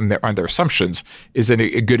back on their assumptions is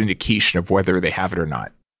a good indication of whether they have it or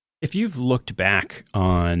not. If you've looked back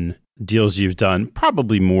on deals you've done,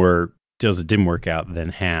 probably more deals that didn't work out than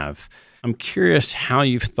have, I'm curious how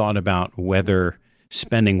you've thought about whether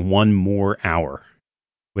spending one more hour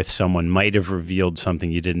with someone might have revealed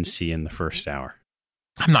something you didn't see in the first hour.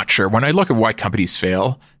 I'm not sure. When I look at why companies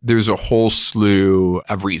fail, there's a whole slew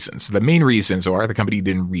of reasons. The main reasons are the company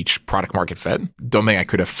didn't reach product market fit. Don't think I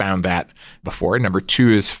could have found that before. Number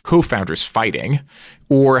 2 is co-founders fighting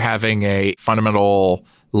or having a fundamental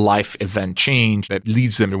life event change that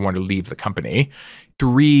leads them to want to leave the company.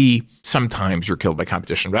 3, sometimes you're killed by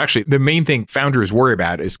competition. But actually, the main thing founders worry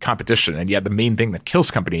about is competition. And yet the main thing that kills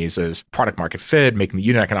companies is product market fit, making the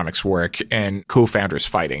unit economics work, and co-founders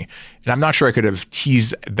fighting. And I'm not sure I could have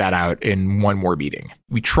teased that out in one more meeting.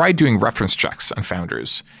 We tried doing reference checks on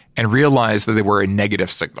founders and realized that they were a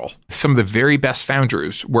negative signal. Some of the very best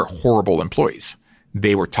founders were horrible employees.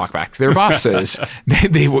 They would talk back to their bosses.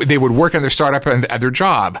 they would work on their startup and at their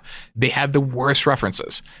job. They had the worst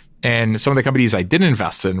references. And some of the companies I didn't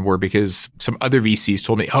invest in were because some other VCs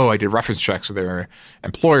told me, oh, I did reference checks with their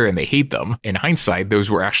employer and they hate them. In hindsight,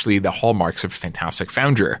 those were actually the hallmarks of a fantastic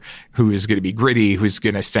founder who is going to be gritty, who's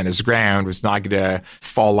going to stand his ground, who's not going to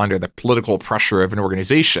fall under the political pressure of an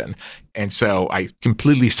organization. And so I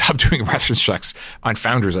completely stopped doing reference checks on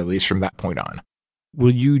founders, at least from that point on.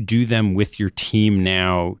 Will you do them with your team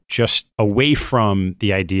now, just away from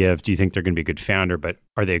the idea of do you think they're going to be a good founder, but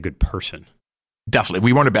are they a good person? Definitely.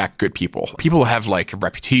 We want to back good people. People have like a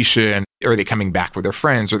reputation. Are they coming back with their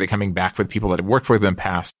friends? Are they coming back with people that have worked for them in the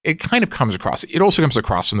past? It kind of comes across. It also comes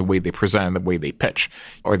across in the way they present and the way they pitch.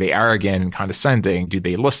 Are they arrogant and condescending? Do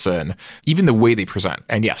they listen? Even the way they present.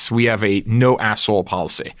 And yes, we have a no asshole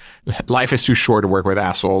policy. Life is too short to work with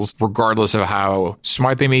assholes, regardless of how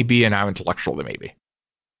smart they may be and how intellectual they may be.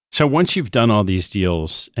 So once you've done all these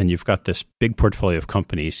deals and you've got this big portfolio of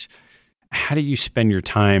companies, how do you spend your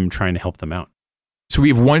time trying to help them out? So we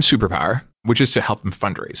have one superpower, which is to help them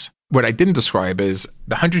fundraise. What I didn't describe is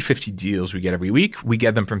the 150 deals we get every week, we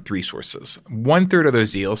get them from 3 sources. 1/3 of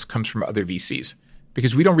those deals comes from other VCs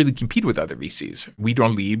because we don't really compete with other VCs. We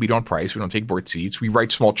don't lead, we don't price, we don't take board seats. We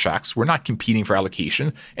write small checks. We're not competing for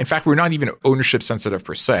allocation. In fact, we're not even ownership sensitive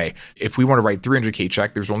per se. If we want to write $300K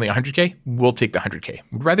check, there's only $100K, we'll take the $100K.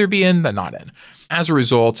 We'd rather be in than not in. As a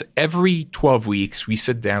result, every 12 weeks, we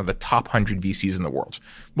sit down with the top 100 VCs in the world.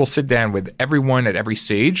 We'll sit down with everyone at every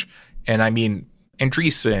stage. And I mean,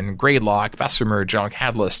 Andreessen, Greylock, Bessemer, General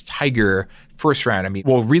Catalyst, Tiger, First Round. I mean,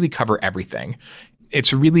 we'll really cover everything.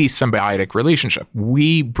 It's a really symbiotic relationship.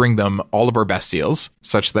 We bring them all of our best deals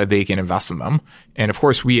such that they can invest in them. And of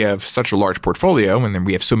course, we have such a large portfolio, and then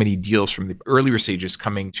we have so many deals from the earlier stages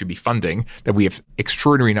coming to be funding that we have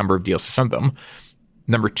extraordinary number of deals to send them.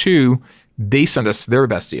 Number 2, they send us their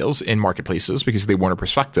best deals in marketplaces because they want a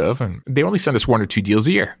perspective, and they only send us 1 or 2 deals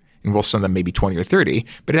a year. And we'll send them maybe 20 or 30,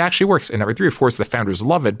 but it actually works. And number 3, of course, the founders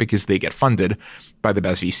love it because they get funded by the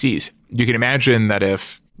best VCs. You can imagine that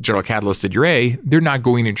if General Catalyst did your A, they're not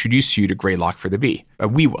going to introduce you to Greylock for the B, but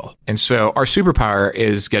we will. And so our superpower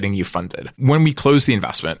is getting you funded. When we close the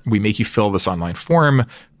investment, we make you fill this online form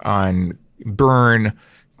on burn,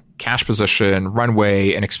 cash position,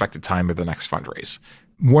 runway, and expected time of the next fundraise.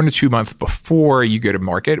 1 to 2 months before you go to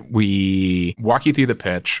market, we walk you through the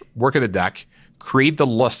pitch, work at the deck, create the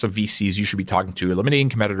list of VCs you should be talking to, eliminating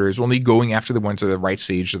competitors, only going after the ones at the right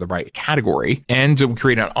stage or the right category. And we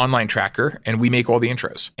create an online tracker and we make all the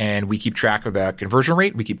intros. And we keep track of the conversion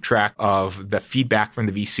rate. We keep track of the feedback from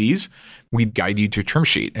the VCs. We guide you to a term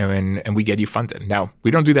sheet and we get you funded. Now, we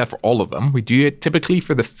don't do that for all of them. We do it typically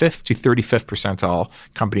for the 5th to 35th percentile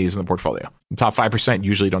companies in the portfolio. The top 5%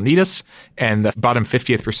 usually don't need us. And the bottom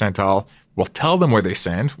 50th percentile, We'll tell them where they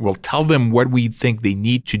stand. We'll tell them what we think they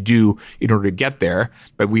need to do in order to get there,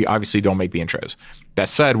 but we obviously don't make the intros. That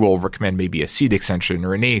said, we'll recommend maybe a seed extension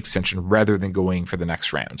or an A extension rather than going for the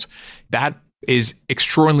next round. That is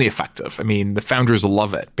extraordinarily effective. I mean, the founders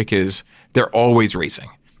love it because they're always raising.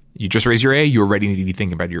 You just raise your A, you're ready to be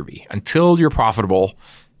thinking about your B. Until you're profitable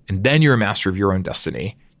and then you're a master of your own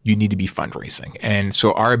destiny, you need to be fundraising. And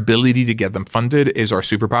so our ability to get them funded is our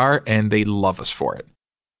superpower, and they love us for it.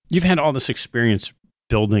 You've had all this experience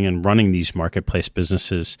building and running these marketplace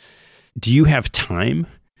businesses. Do you have time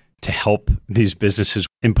to help these businesses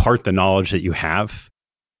impart the knowledge that you have?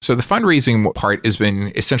 So the fundraising part has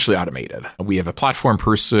been essentially automated. We have a platform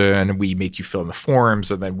person, we make you fill in the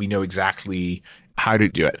forms, and then we know exactly how to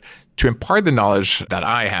do it. To impart the knowledge that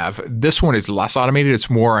I have, this one is less automated. It's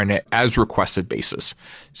more on an as requested basis.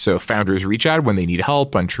 So founders reach out when they need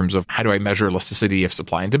help in terms of how do I measure elasticity of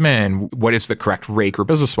supply and demand? What is the correct rake or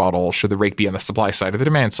business model? Should the rake be on the supply side or the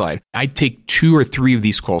demand side? I take 2 or 3 of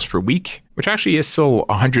these calls per week, which actually is still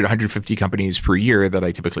 100, 150 companies per year that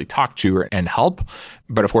I typically talk to and help.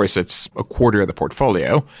 But of course, it's a quarter of the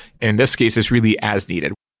portfolio. And in this case, it's really as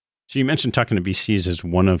needed. So you mentioned talking to VCs as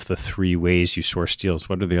one of the 3 ways you source deals.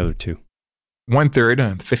 What are the other 2?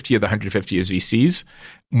 1/3, 50 of the 150 is VCs.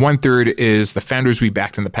 1/3 is the founders we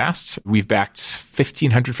backed in the past. We've backed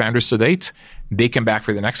 1,500 founders to date. They come back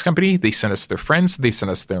for the next company. They send us their friends. They send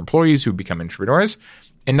us their employees who become entrepreneurs.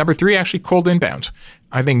 And number 3, actually cold inbound.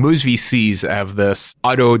 I think most VCs have this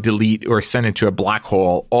auto delete or send into a black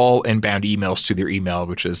hole, all inbound emails to their email,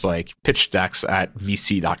 which is like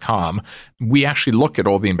pitchdecks@vc.com. We actually look at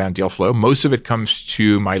all the inbound deal flow. Most of it comes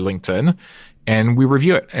to my LinkedIn and we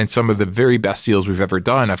review it. And some of the very best deals we've ever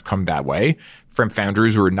done have come that way from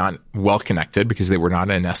founders who are not well connected because they were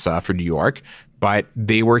not in SF or New York, but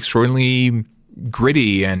they were extraordinarily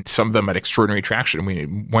gritty, and some of them had extraordinary traction.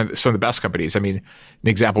 Some of the best companies. I mean, an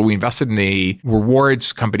example, we invested in a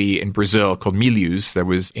rewards company in Brazil called Milius that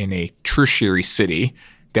was in a tertiary city.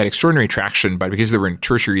 They had extraordinary traction, but because they were in a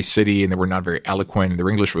tertiary city and they were not very eloquent and their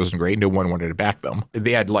English wasn't great, no one wanted to back them.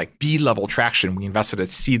 They had like B-level traction. We invested at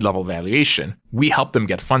seed-level valuation. We helped them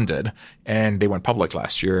get funded, and they went public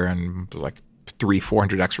last year, and it was like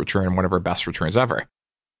 300-400x return, one of our best returns ever.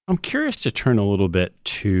 I'm curious to turn a little bit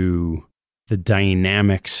to the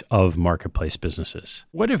dynamics of marketplace businesses.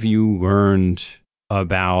 What have you learned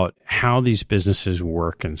about how these businesses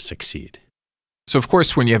work and succeed? So of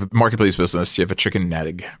course, when you have a marketplace business, you have a chicken and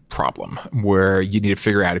egg problem where you need to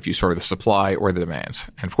figure out if you start with the supply or the demand.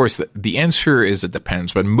 And of course, the answer is it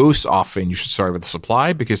depends, but most often you should start with the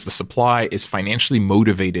supply because the supply is financially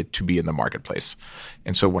motivated to be in the marketplace.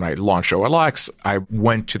 And so when I launched OLX, I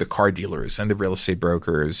went to the car dealers and the real estate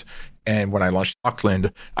brokers. And when I launched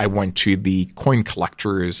Auckland, I went to the coin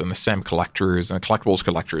collectors and the SEM collectors and the collectibles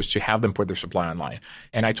collectors to have them put their supply online.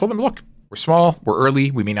 And I told them, look, we're small, we're early,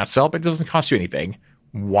 we may not sell, but it doesn't cost you anything.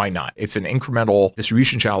 Why not? It's an incremental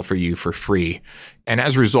distribution channel for you for free. And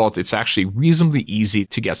as a result, it's actually reasonably easy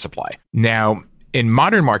to get supply. Now, in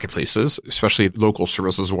modern marketplaces, especially local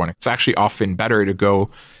services one, it's actually often better to go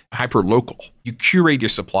hyper-local. You curate your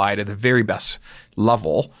supply to the very best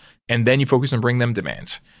level, and then you focus on bringing them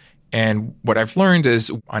demands. And what I've learned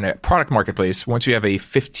is on a product marketplace, once you have a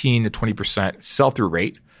 15 to 20% sell-through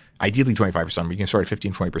rate, ideally 25%, but you can start at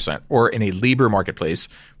 15, 20%. Or in a labor marketplace,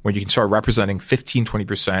 when you can start representing 15,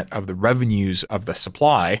 20% of the revenues of the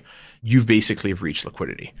supply, you've basically reached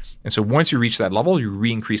liquidity. And so once you reach that level, you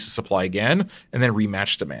re-increase the supply again and then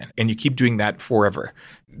rematch demand. And you keep doing that forever.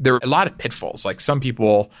 There are a lot of pitfalls. Like some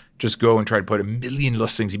people just go and try to put 1 million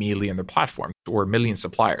listings immediately on their platform or 1 million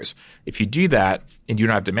suppliers. If you do that and you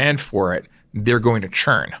don't have demand for it, they're going to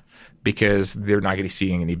churn, because they're not going to be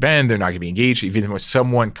seeing any bend, they're not going to be engaged. Even when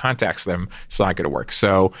someone contacts them, it's not going to work.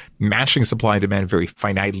 So matching supply and demand very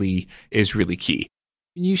finitely is really key.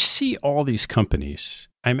 When you see all these companies,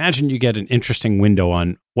 I imagine you get an interesting window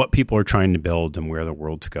on what people are trying to build and where the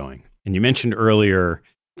world's going. And you mentioned earlier,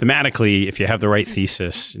 thematically, if you have the right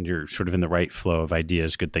thesis and you're sort of in the right flow of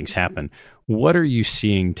ideas, good things happen. What are you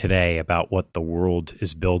seeing today about what the world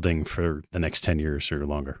is building for the next 10 years or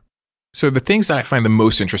longer? So the things that I find the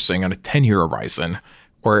most interesting on a 10-year horizon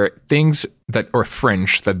are things that are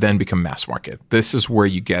fringe that then become mass market. This is where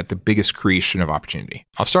you get the biggest creation of opportunity.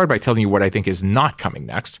 I'll start by telling you what I think is not coming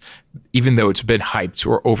next, even though it's been hyped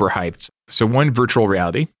or overhyped. So one, virtual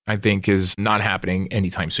reality, I think is not happening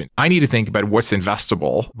anytime soon. I need to think about what's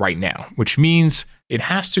investable right now, which means it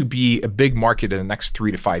has to be a big market in the next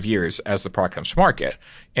 3 to 5 years as the product comes to market.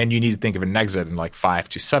 And you need to think of an exit in like 5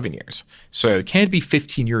 to 7 years. So it can't be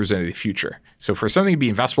 15 years into the future. So for something to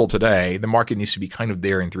be investable today, the market needs to be kind of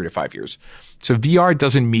there in 3 to 5 years. So VR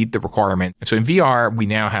doesn't meet the requirement. And so in VR, we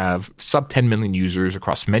now have sub 10 million users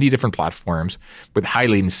across many different platforms with high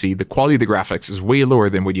latency. The quality of the graphics is way lower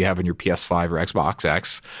than what you have in your PS5 or Xbox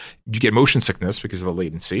X. You get motion sickness because of the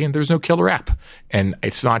latency, and there's no killer app. And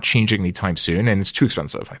it's not changing anytime soon, and it's too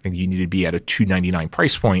expensive. I think you need to be at a $299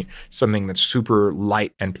 price point, something that's super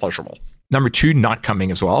light and pleasurable. Number 2, not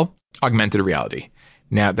coming as well, augmented reality.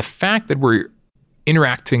 Now, the fact that we're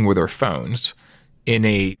interacting with our phones in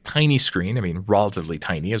a tiny screen, I mean, relatively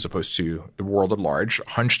tiny as opposed to the world at large,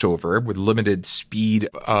 hunched over with limited speed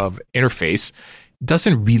of interface,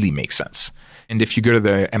 doesn't really make sense. And if you go to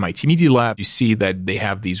the MIT Media Lab, you see that they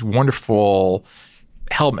have these wonderful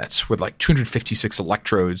helmets with like 256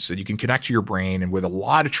 electrodes that you can connect to your brain. And with a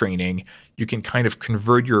lot of training, you can kind of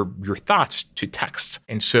convert your thoughts to text.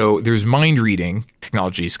 And so there's mind reading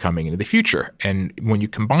technologies coming into the future. And when you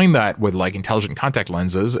combine that with like intelligent contact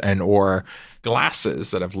lenses and or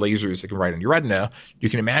glasses that have lasers that can write on your retina, you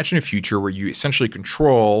can imagine a future where you essentially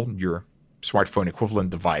control your smartphone equivalent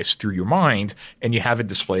device through your mind, and you have it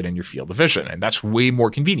displayed in your field of vision. And that's way more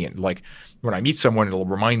convenient. Like when I meet someone, it'll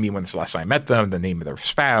remind me when it's the last time I met them, the name of their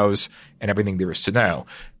spouse, and everything there is to know.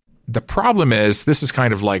 The problem is this is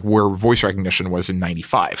kind of like where voice recognition was in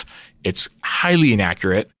 95. It's highly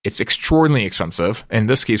inaccurate. It's extraordinarily expensive. In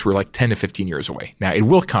this case, we're like 10 to 15 years away. Now, it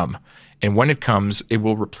will come. And when it comes, it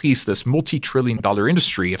will replace this multi-trillion-dollar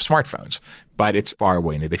industry of smartphones. But it's far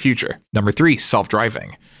away into the future. Number 3,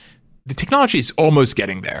 self-driving. The technology is almost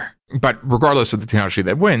getting there, but regardless of the technology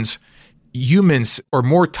that wins, humans are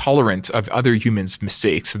more tolerant of other humans'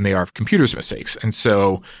 mistakes than they are of computers' mistakes. And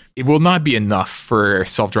so it will not be enough for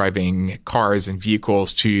self-driving cars and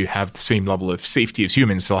vehicles to have the same level of safety as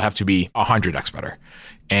humans. They'll have to be 100x better.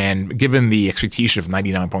 And given the expectation of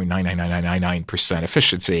 99.99999%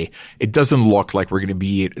 efficiency, it doesn't look like we're going to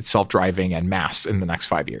be self-driving en masse in the next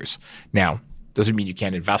 5 years. Now, doesn't mean you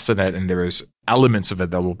can't invest in it, and there's elements of it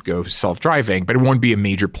that will go self-driving, but it won't be a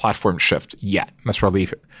major platform shift yet. That's probably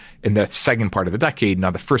in the second part of the decade,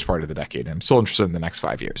 not the first part of the decade. I'm still interested in the next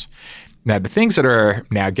 5 years. Now, the things that are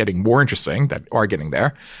now getting more interesting, that are getting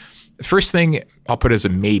there, the first thing I'll put as a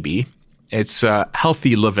maybe, it's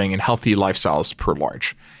healthy living and healthy lifestyles per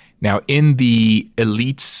large. Now, in the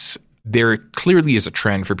elites, there clearly is a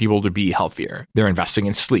trend for people to be healthier. They're investing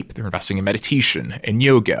in sleep. They're investing in meditation and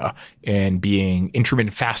yoga and being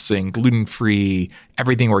intermittent fasting, gluten-free,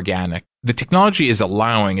 everything organic. The technology is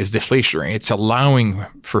deflationary. It's allowing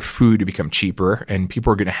for food to become cheaper, and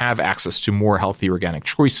people are going to have access to more healthy organic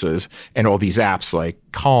choices. And all these apps like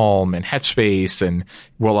Calm and Headspace and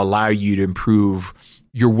will allow you to improve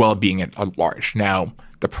your well-being at large. Now,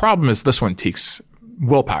 the problem is this one takes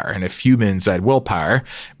willpower. And if humans had willpower,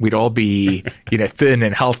 we'd all be, thin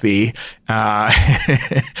and healthy,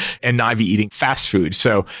 and not be eating fast food.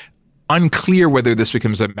 So unclear whether this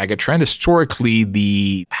becomes a mega trend. Historically,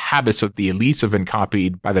 the habits of the elites have been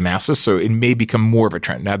copied by the masses. So it may become more of a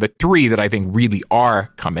trend. Now, the 3 that I think really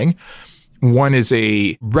are coming, one is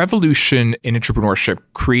a revolution in entrepreneurship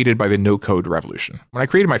created by the no-code revolution. When I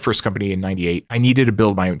created my first company in 98, I needed to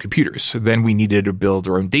build my own computers. Then we needed to build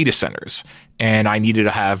our own data centers. And I needed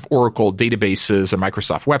to have Oracle databases and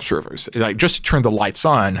Microsoft web servers. Like just to turn the lights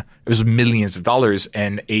on, it was millions of dollars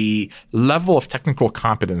and a level of technical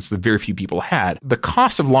competence that very few people had. The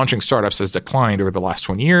cost of launching startups has declined over the last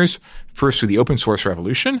 20 years, first with the open source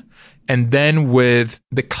revolution, and then with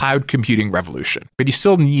the cloud computing revolution. But you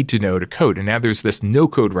still need to know to code. And now there's this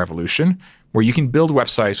no-code revolution where you can build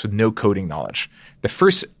websites with no coding knowledge. The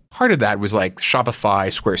first part of that was like Shopify,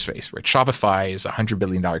 Squarespace, where Shopify is a $100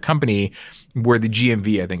 billion company where the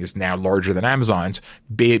GMV, I think, is now larger than Amazon's,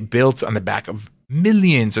 built on the back of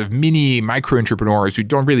millions of mini micro entrepreneurs who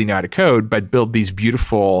don't really know how to code, but build these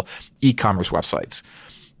beautiful e-commerce websites.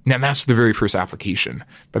 Now, that's the very first application,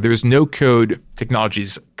 but there's no code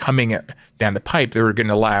technologies coming down the pipe that are going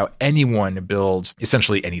to allow anyone to build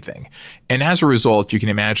essentially anything. And as a result, you can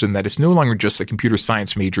imagine that it's no longer just the computer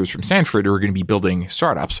science majors from Stanford who are going to be building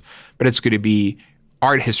startups, but it's going to be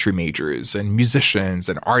art history majors and musicians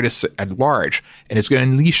and artists at large. And it's going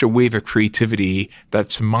to unleash a wave of creativity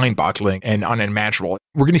that's mind-boggling and unimaginable.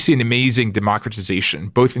 We're going to see an amazing democratization,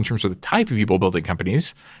 both in terms of the type of people building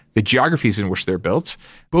companies, the geographies in which they're built,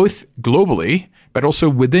 both globally, but also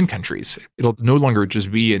within countries. It'll no longer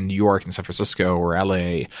just be in New York and San Francisco or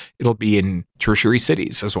LA. It'll be in tertiary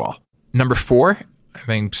cities as well. Number 4, I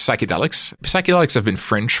think psychedelics. Psychedelics have been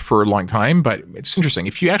fringe for a long time, but it's interesting.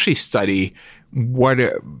 If you actually study what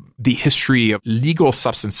the history of legal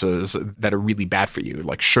substances that are really bad for you,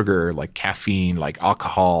 like sugar, like caffeine, like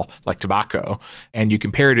alcohol, like tobacco. And you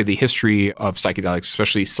compare it to the history of psychedelics,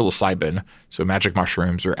 especially psilocybin, so magic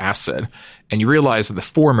mushrooms or acid. And you realize that the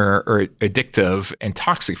former are addictive and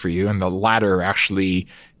toxic for you, and the latter are actually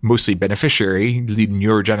mostly beneficiary, lead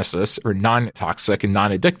neurogenesis, or non-toxic and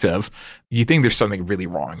non-addictive. You think there's something really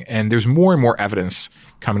wrong. And there's more and more evidence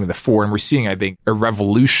coming to the fore. And we're seeing, I think, a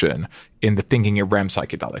revolution in the thinking around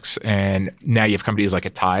psychedelics. And now you have companies like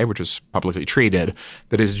Atai, which is publicly traded,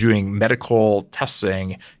 that is doing medical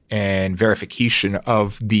testing and verification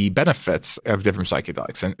of the benefits of different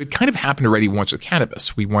psychedelics. And it kind of happened already once with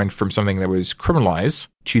cannabis. We went from something that was criminalized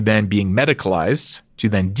to then being medicalized, to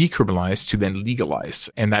then decriminalized, to then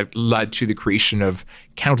legalized. And that led to the creation of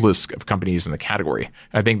countless of companies in the category.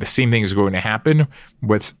 I think the same thing is going to happen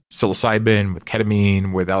with psilocybin, with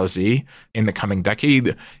ketamine, with LSD in the coming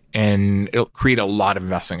decade. And it'll create a lot of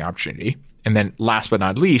investing opportunity. And then last but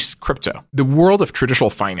not least, crypto. The world of traditional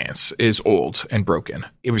finance is old and broken.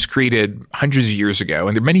 It was created hundreds of years ago,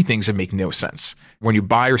 and there are many things that make no sense. When you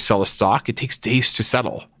buy or sell a stock, it takes days to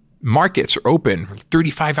settle. Markets are open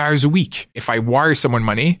 35 hours a week. If I wire someone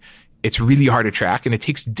money, it's really hard to track, and it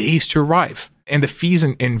takes days to arrive. And the fees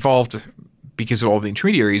involved because of all the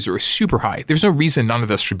intermediaries are super high. There's no reason none of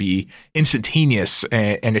this should be instantaneous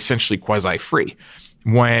and essentially quasi-free.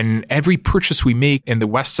 When every purchase we make in the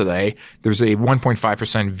West today, there's a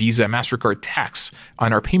 1.5% Visa MasterCard tax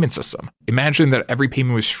on our payment system. Imagine that every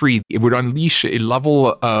payment was free. It would unleash a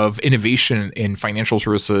level of innovation in financial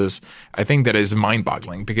services, I think, that is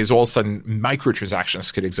mind-boggling, because all of a sudden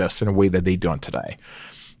microtransactions could exist in a way that they don't today.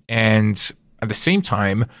 And at the same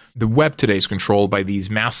time, the web today is controlled by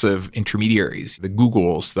these massive intermediaries, the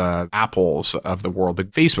Googles, the Apples of the world, the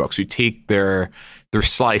Facebooks, who take their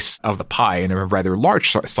slice of the pie, and a rather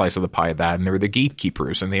large slice of the pie of that, and they're the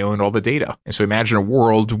gatekeepers, and they own all the data. And so imagine a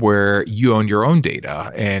world where you own your own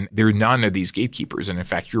data, and there are none of these gatekeepers, and in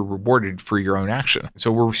fact, you're rewarded for your own action.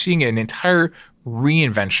 So we're seeing an entire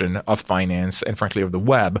reinvention of finance and frankly of the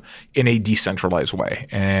web in a decentralized way.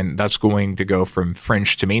 And that's going to go from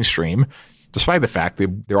fringe to mainstream, despite the fact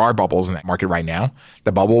that there are bubbles in that market right now.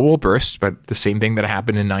 The bubble will burst, but the same thing that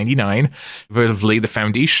happened in 99 will have laid the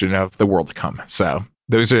foundation of the world to come. So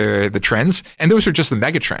those are the trends, and those are just the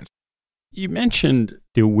mega trends. You mentioned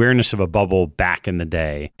the awareness of a bubble back in the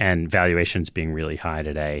day and valuations being really high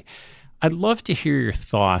today. I'd love to hear your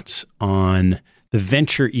thoughts on the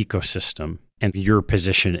venture ecosystem and your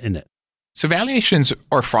position in it. So valuations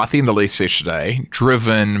are frothy in the late stage today,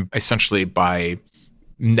 driven essentially by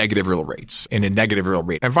negative real rates. In a negative real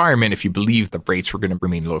rate environment, if you believe the rates were going to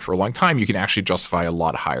remain low for a long time, you can actually justify a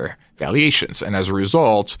lot of higher valuations. And as a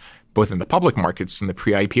result, both in the public markets and the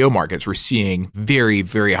pre-IPO markets, we're seeing very,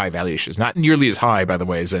 very high valuations. Not nearly as high, by the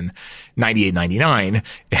way, as in 98, 99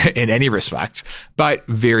 in any respect, but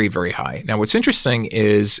very, very high. Now, what's interesting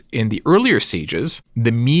is in the earlier stages,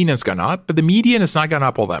 the mean has gone up, but the median has not gone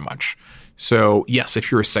up all that much. So yes, if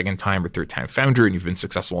you're a second time or third time founder and you've been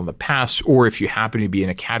successful in the past, or if you happen to be in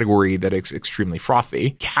a category that is extremely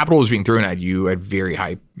frothy, capital is being thrown at you at very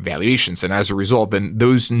high valuations. And as a result, then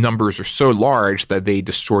those numbers are so large that they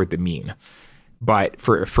distort the mean. But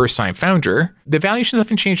for a first time founder, the valuations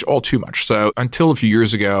haven't changed all too much. So until a few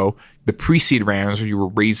years ago, the pre-seed rounds where you were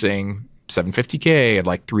raising $750K at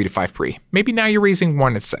like 3 to 5 pre. Maybe now you're raising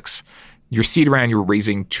 1 at 6. Your seed round, you were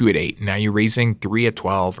raising 2 at 8. Now you're raising 3 at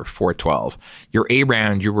 12 or 4 at 12. Your A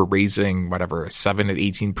round, you were raising 7 at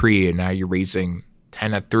 18 pre, and now you're raising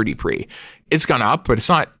 10 at 30 pre. It's gone up, but it's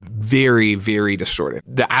not very, very distorted.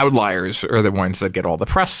 The outliers are the ones that get all the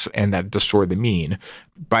press and that distort the mean.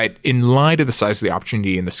 But in light of the size of the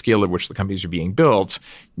opportunity and the scale at which the companies are being built,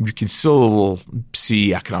 you can still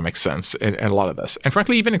see economic sense in a lot of this. And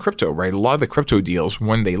frankly, even in crypto, right? A lot of the crypto deals,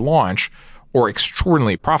 when they launch, are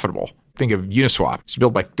extraordinarily profitable. Think of Uniswap. It's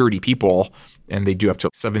built by 30 people, and they do up to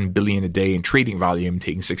 $7 billion a day in trading volume,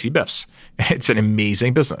 taking 60 bips. It's an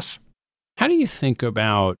amazing business. How do you think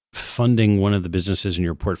about funding one of the businesses in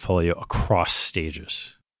your portfolio across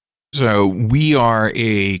stages? So we are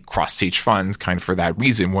a cross-stage fund kind of for that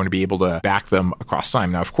reason. We want to be able to back them across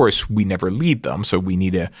time. Now, of course, we never lead them, so we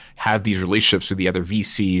need to have these relationships with the other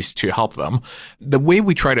VCs to help them. The way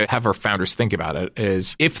we try to have our founders think about it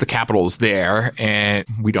is if the capital is there, and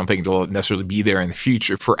we don't think it'll necessarily be there in the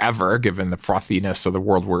future forever, given the frothiness of the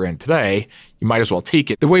world we're in today, you might as well take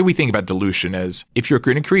it. The way we think about dilution is if you're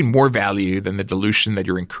going to create more value than the dilution that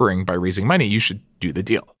you're incurring by raising money, you should do the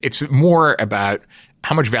deal. It's more about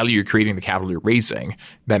how much value you're creating, the capital you're raising,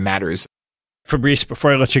 that matters. Fabrice,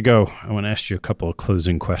 before I let you go, I want to ask you a couple of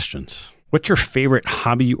closing questions. What's your favorite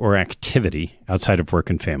hobby or activity outside of work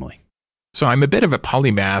and family? So I'm a bit of a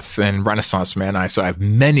polymath and Renaissance man. So I have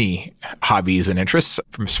many hobbies and interests.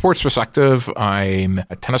 From a sports perspective, I'm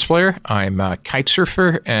a tennis player, I'm a kite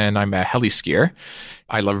surfer, and I'm a heli skier.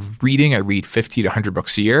 I love reading. I read 50 to 100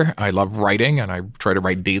 books a year. I love writing, and I try to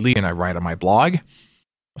write daily, and I write on my blog.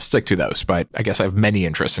 I'll stick to those, but I guess I have many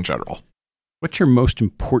interests in general. What's your most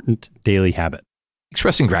important daily habit?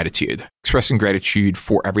 Expressing gratitude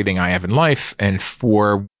for everything I have in life and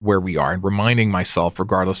for where we are, and reminding myself,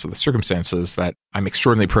 regardless of the circumstances, that I'm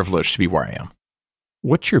extraordinarily privileged to be where I am.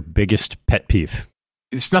 What's your biggest pet peeve?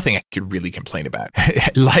 It's nothing I could really complain about.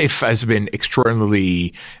 Life has been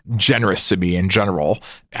extraordinarily generous to me in general.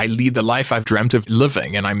 I lead the life I've dreamt of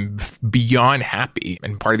living, and I'm beyond happy.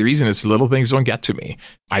 And part of the reason is little things don't get to me.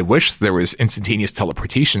 I wish there was instantaneous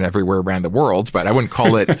teleportation everywhere around the world, but I wouldn't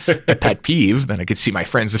call it a pet peeve. Then I could see my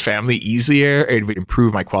friends and family easier. It would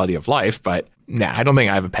improve my quality of life. But I don't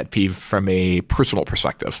think I have a pet peeve from a personal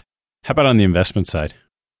perspective. How about on the investment side?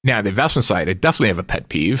 Now, the investment side, I definitely have a pet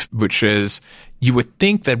peeve, which is you would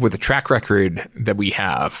think that with the track record that we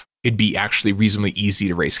have, it'd be actually reasonably easy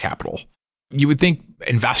to raise capital. You would think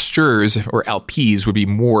investors or LPs would be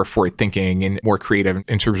more forward thinking and more creative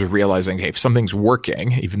in terms of realizing, hey, if something's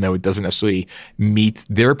working, even though it doesn't necessarily meet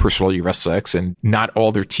their personal heuristics and not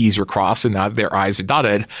all their T's are crossed and not their I's are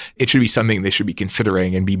dotted, it should be something they should be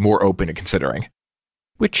considering and be more open to considering.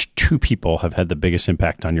 Which two people have had the biggest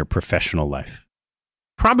impact on your professional life?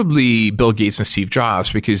 Probably Bill Gates and Steve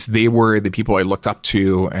Jobs, because they were the people I looked up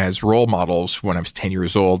to as role models when I was 10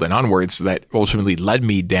 years old and onwards that ultimately led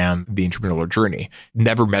me down the entrepreneurial journey.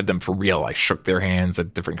 Never met them for real. I shook their hands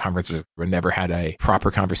at different conferences, but never had a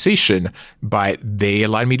proper conversation, but they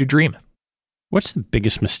allowed me to dream. What's the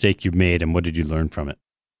biggest mistake you made, and what did you learn from it?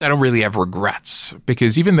 I don't really have regrets,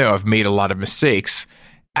 because even though I've made a lot of mistakes,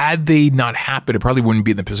 had they not happened, it probably wouldn't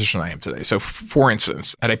be in the position I am today. So for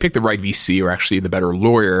instance, had I picked the right VC or actually the better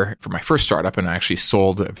lawyer for my first startup and I actually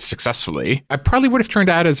sold successfully, I probably would have turned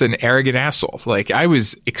out as an arrogant asshole. Like I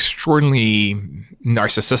was extraordinarily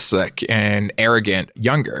narcissistic and arrogant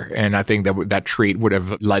younger. And I think that trait would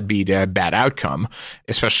have led me to a bad outcome,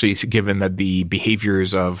 especially given that the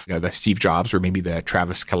behaviors of the Steve Jobs or maybe the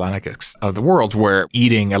Travis Kalanick's of the world were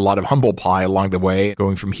eating a lot of humble pie along the way,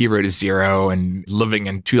 going from hero to zero and living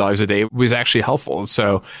in $2 a day was actually helpful.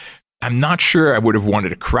 So I'm not sure I would have wanted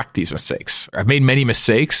to correct these mistakes. I've made many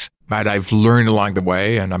mistakes, but I've learned along the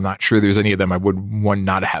way, and I'm not sure there's any of them I would want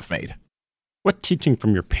not to have made. What teaching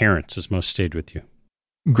from your parents has most stayed with you?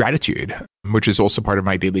 Gratitude, which is also part of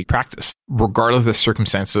my daily practice. Regardless of the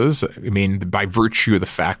circumstances, by virtue of the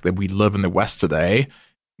fact that we live in the West today,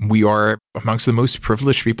 we are amongst the most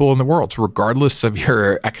privileged people in the world. Regardless of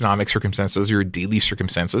your economic circumstances, your daily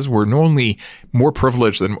circumstances, we're not only more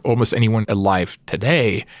privileged than almost anyone alive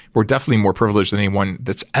today, we're definitely more privileged than anyone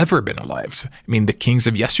that's ever been alive. The kings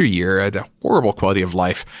of yesteryear had a horrible quality of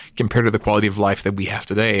life compared to the quality of life that we have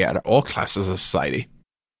today at all classes of society.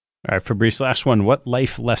 All right, Fabrice, last one. What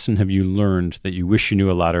life lesson have you learned that you wish you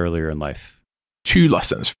knew a lot earlier in life? 2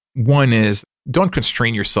 lessons. One is, don't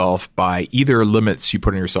constrain yourself by either limits you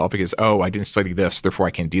put on yourself because, I didn't study this, therefore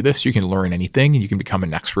I can't do this. You can learn anything and you can become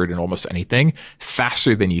an expert in almost anything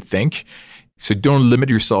faster than you think. So don't limit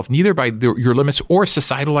yourself neither by your limits or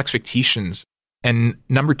societal expectations. And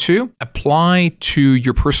number 2, apply to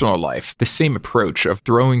your personal life the same approach of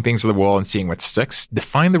throwing things at the wall and seeing what sticks.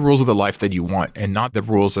 Define the rules of the life that you want and not the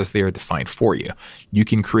rules as they are defined for you. You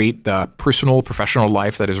can create the personal, professional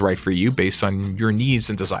life that is right for you based on your needs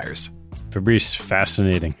and desires. Fabrice,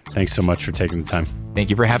 fascinating. Thanks so much for taking the time. Thank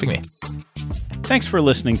you for having me. Thanks for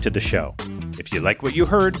listening to the show. If you like what you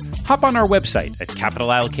heard, hop on our website at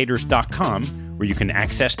capitalallocators.com, where you can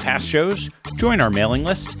access past shows, join our mailing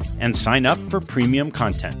list, and sign up for premium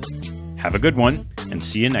content. Have a good one, and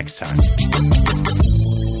see you next time.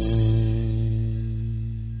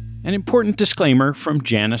 An important disclaimer from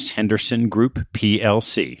Janus Henderson Group,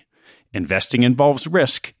 PLC. Investing involves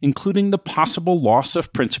risk, including the possible loss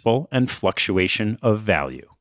of principal and fluctuation of value.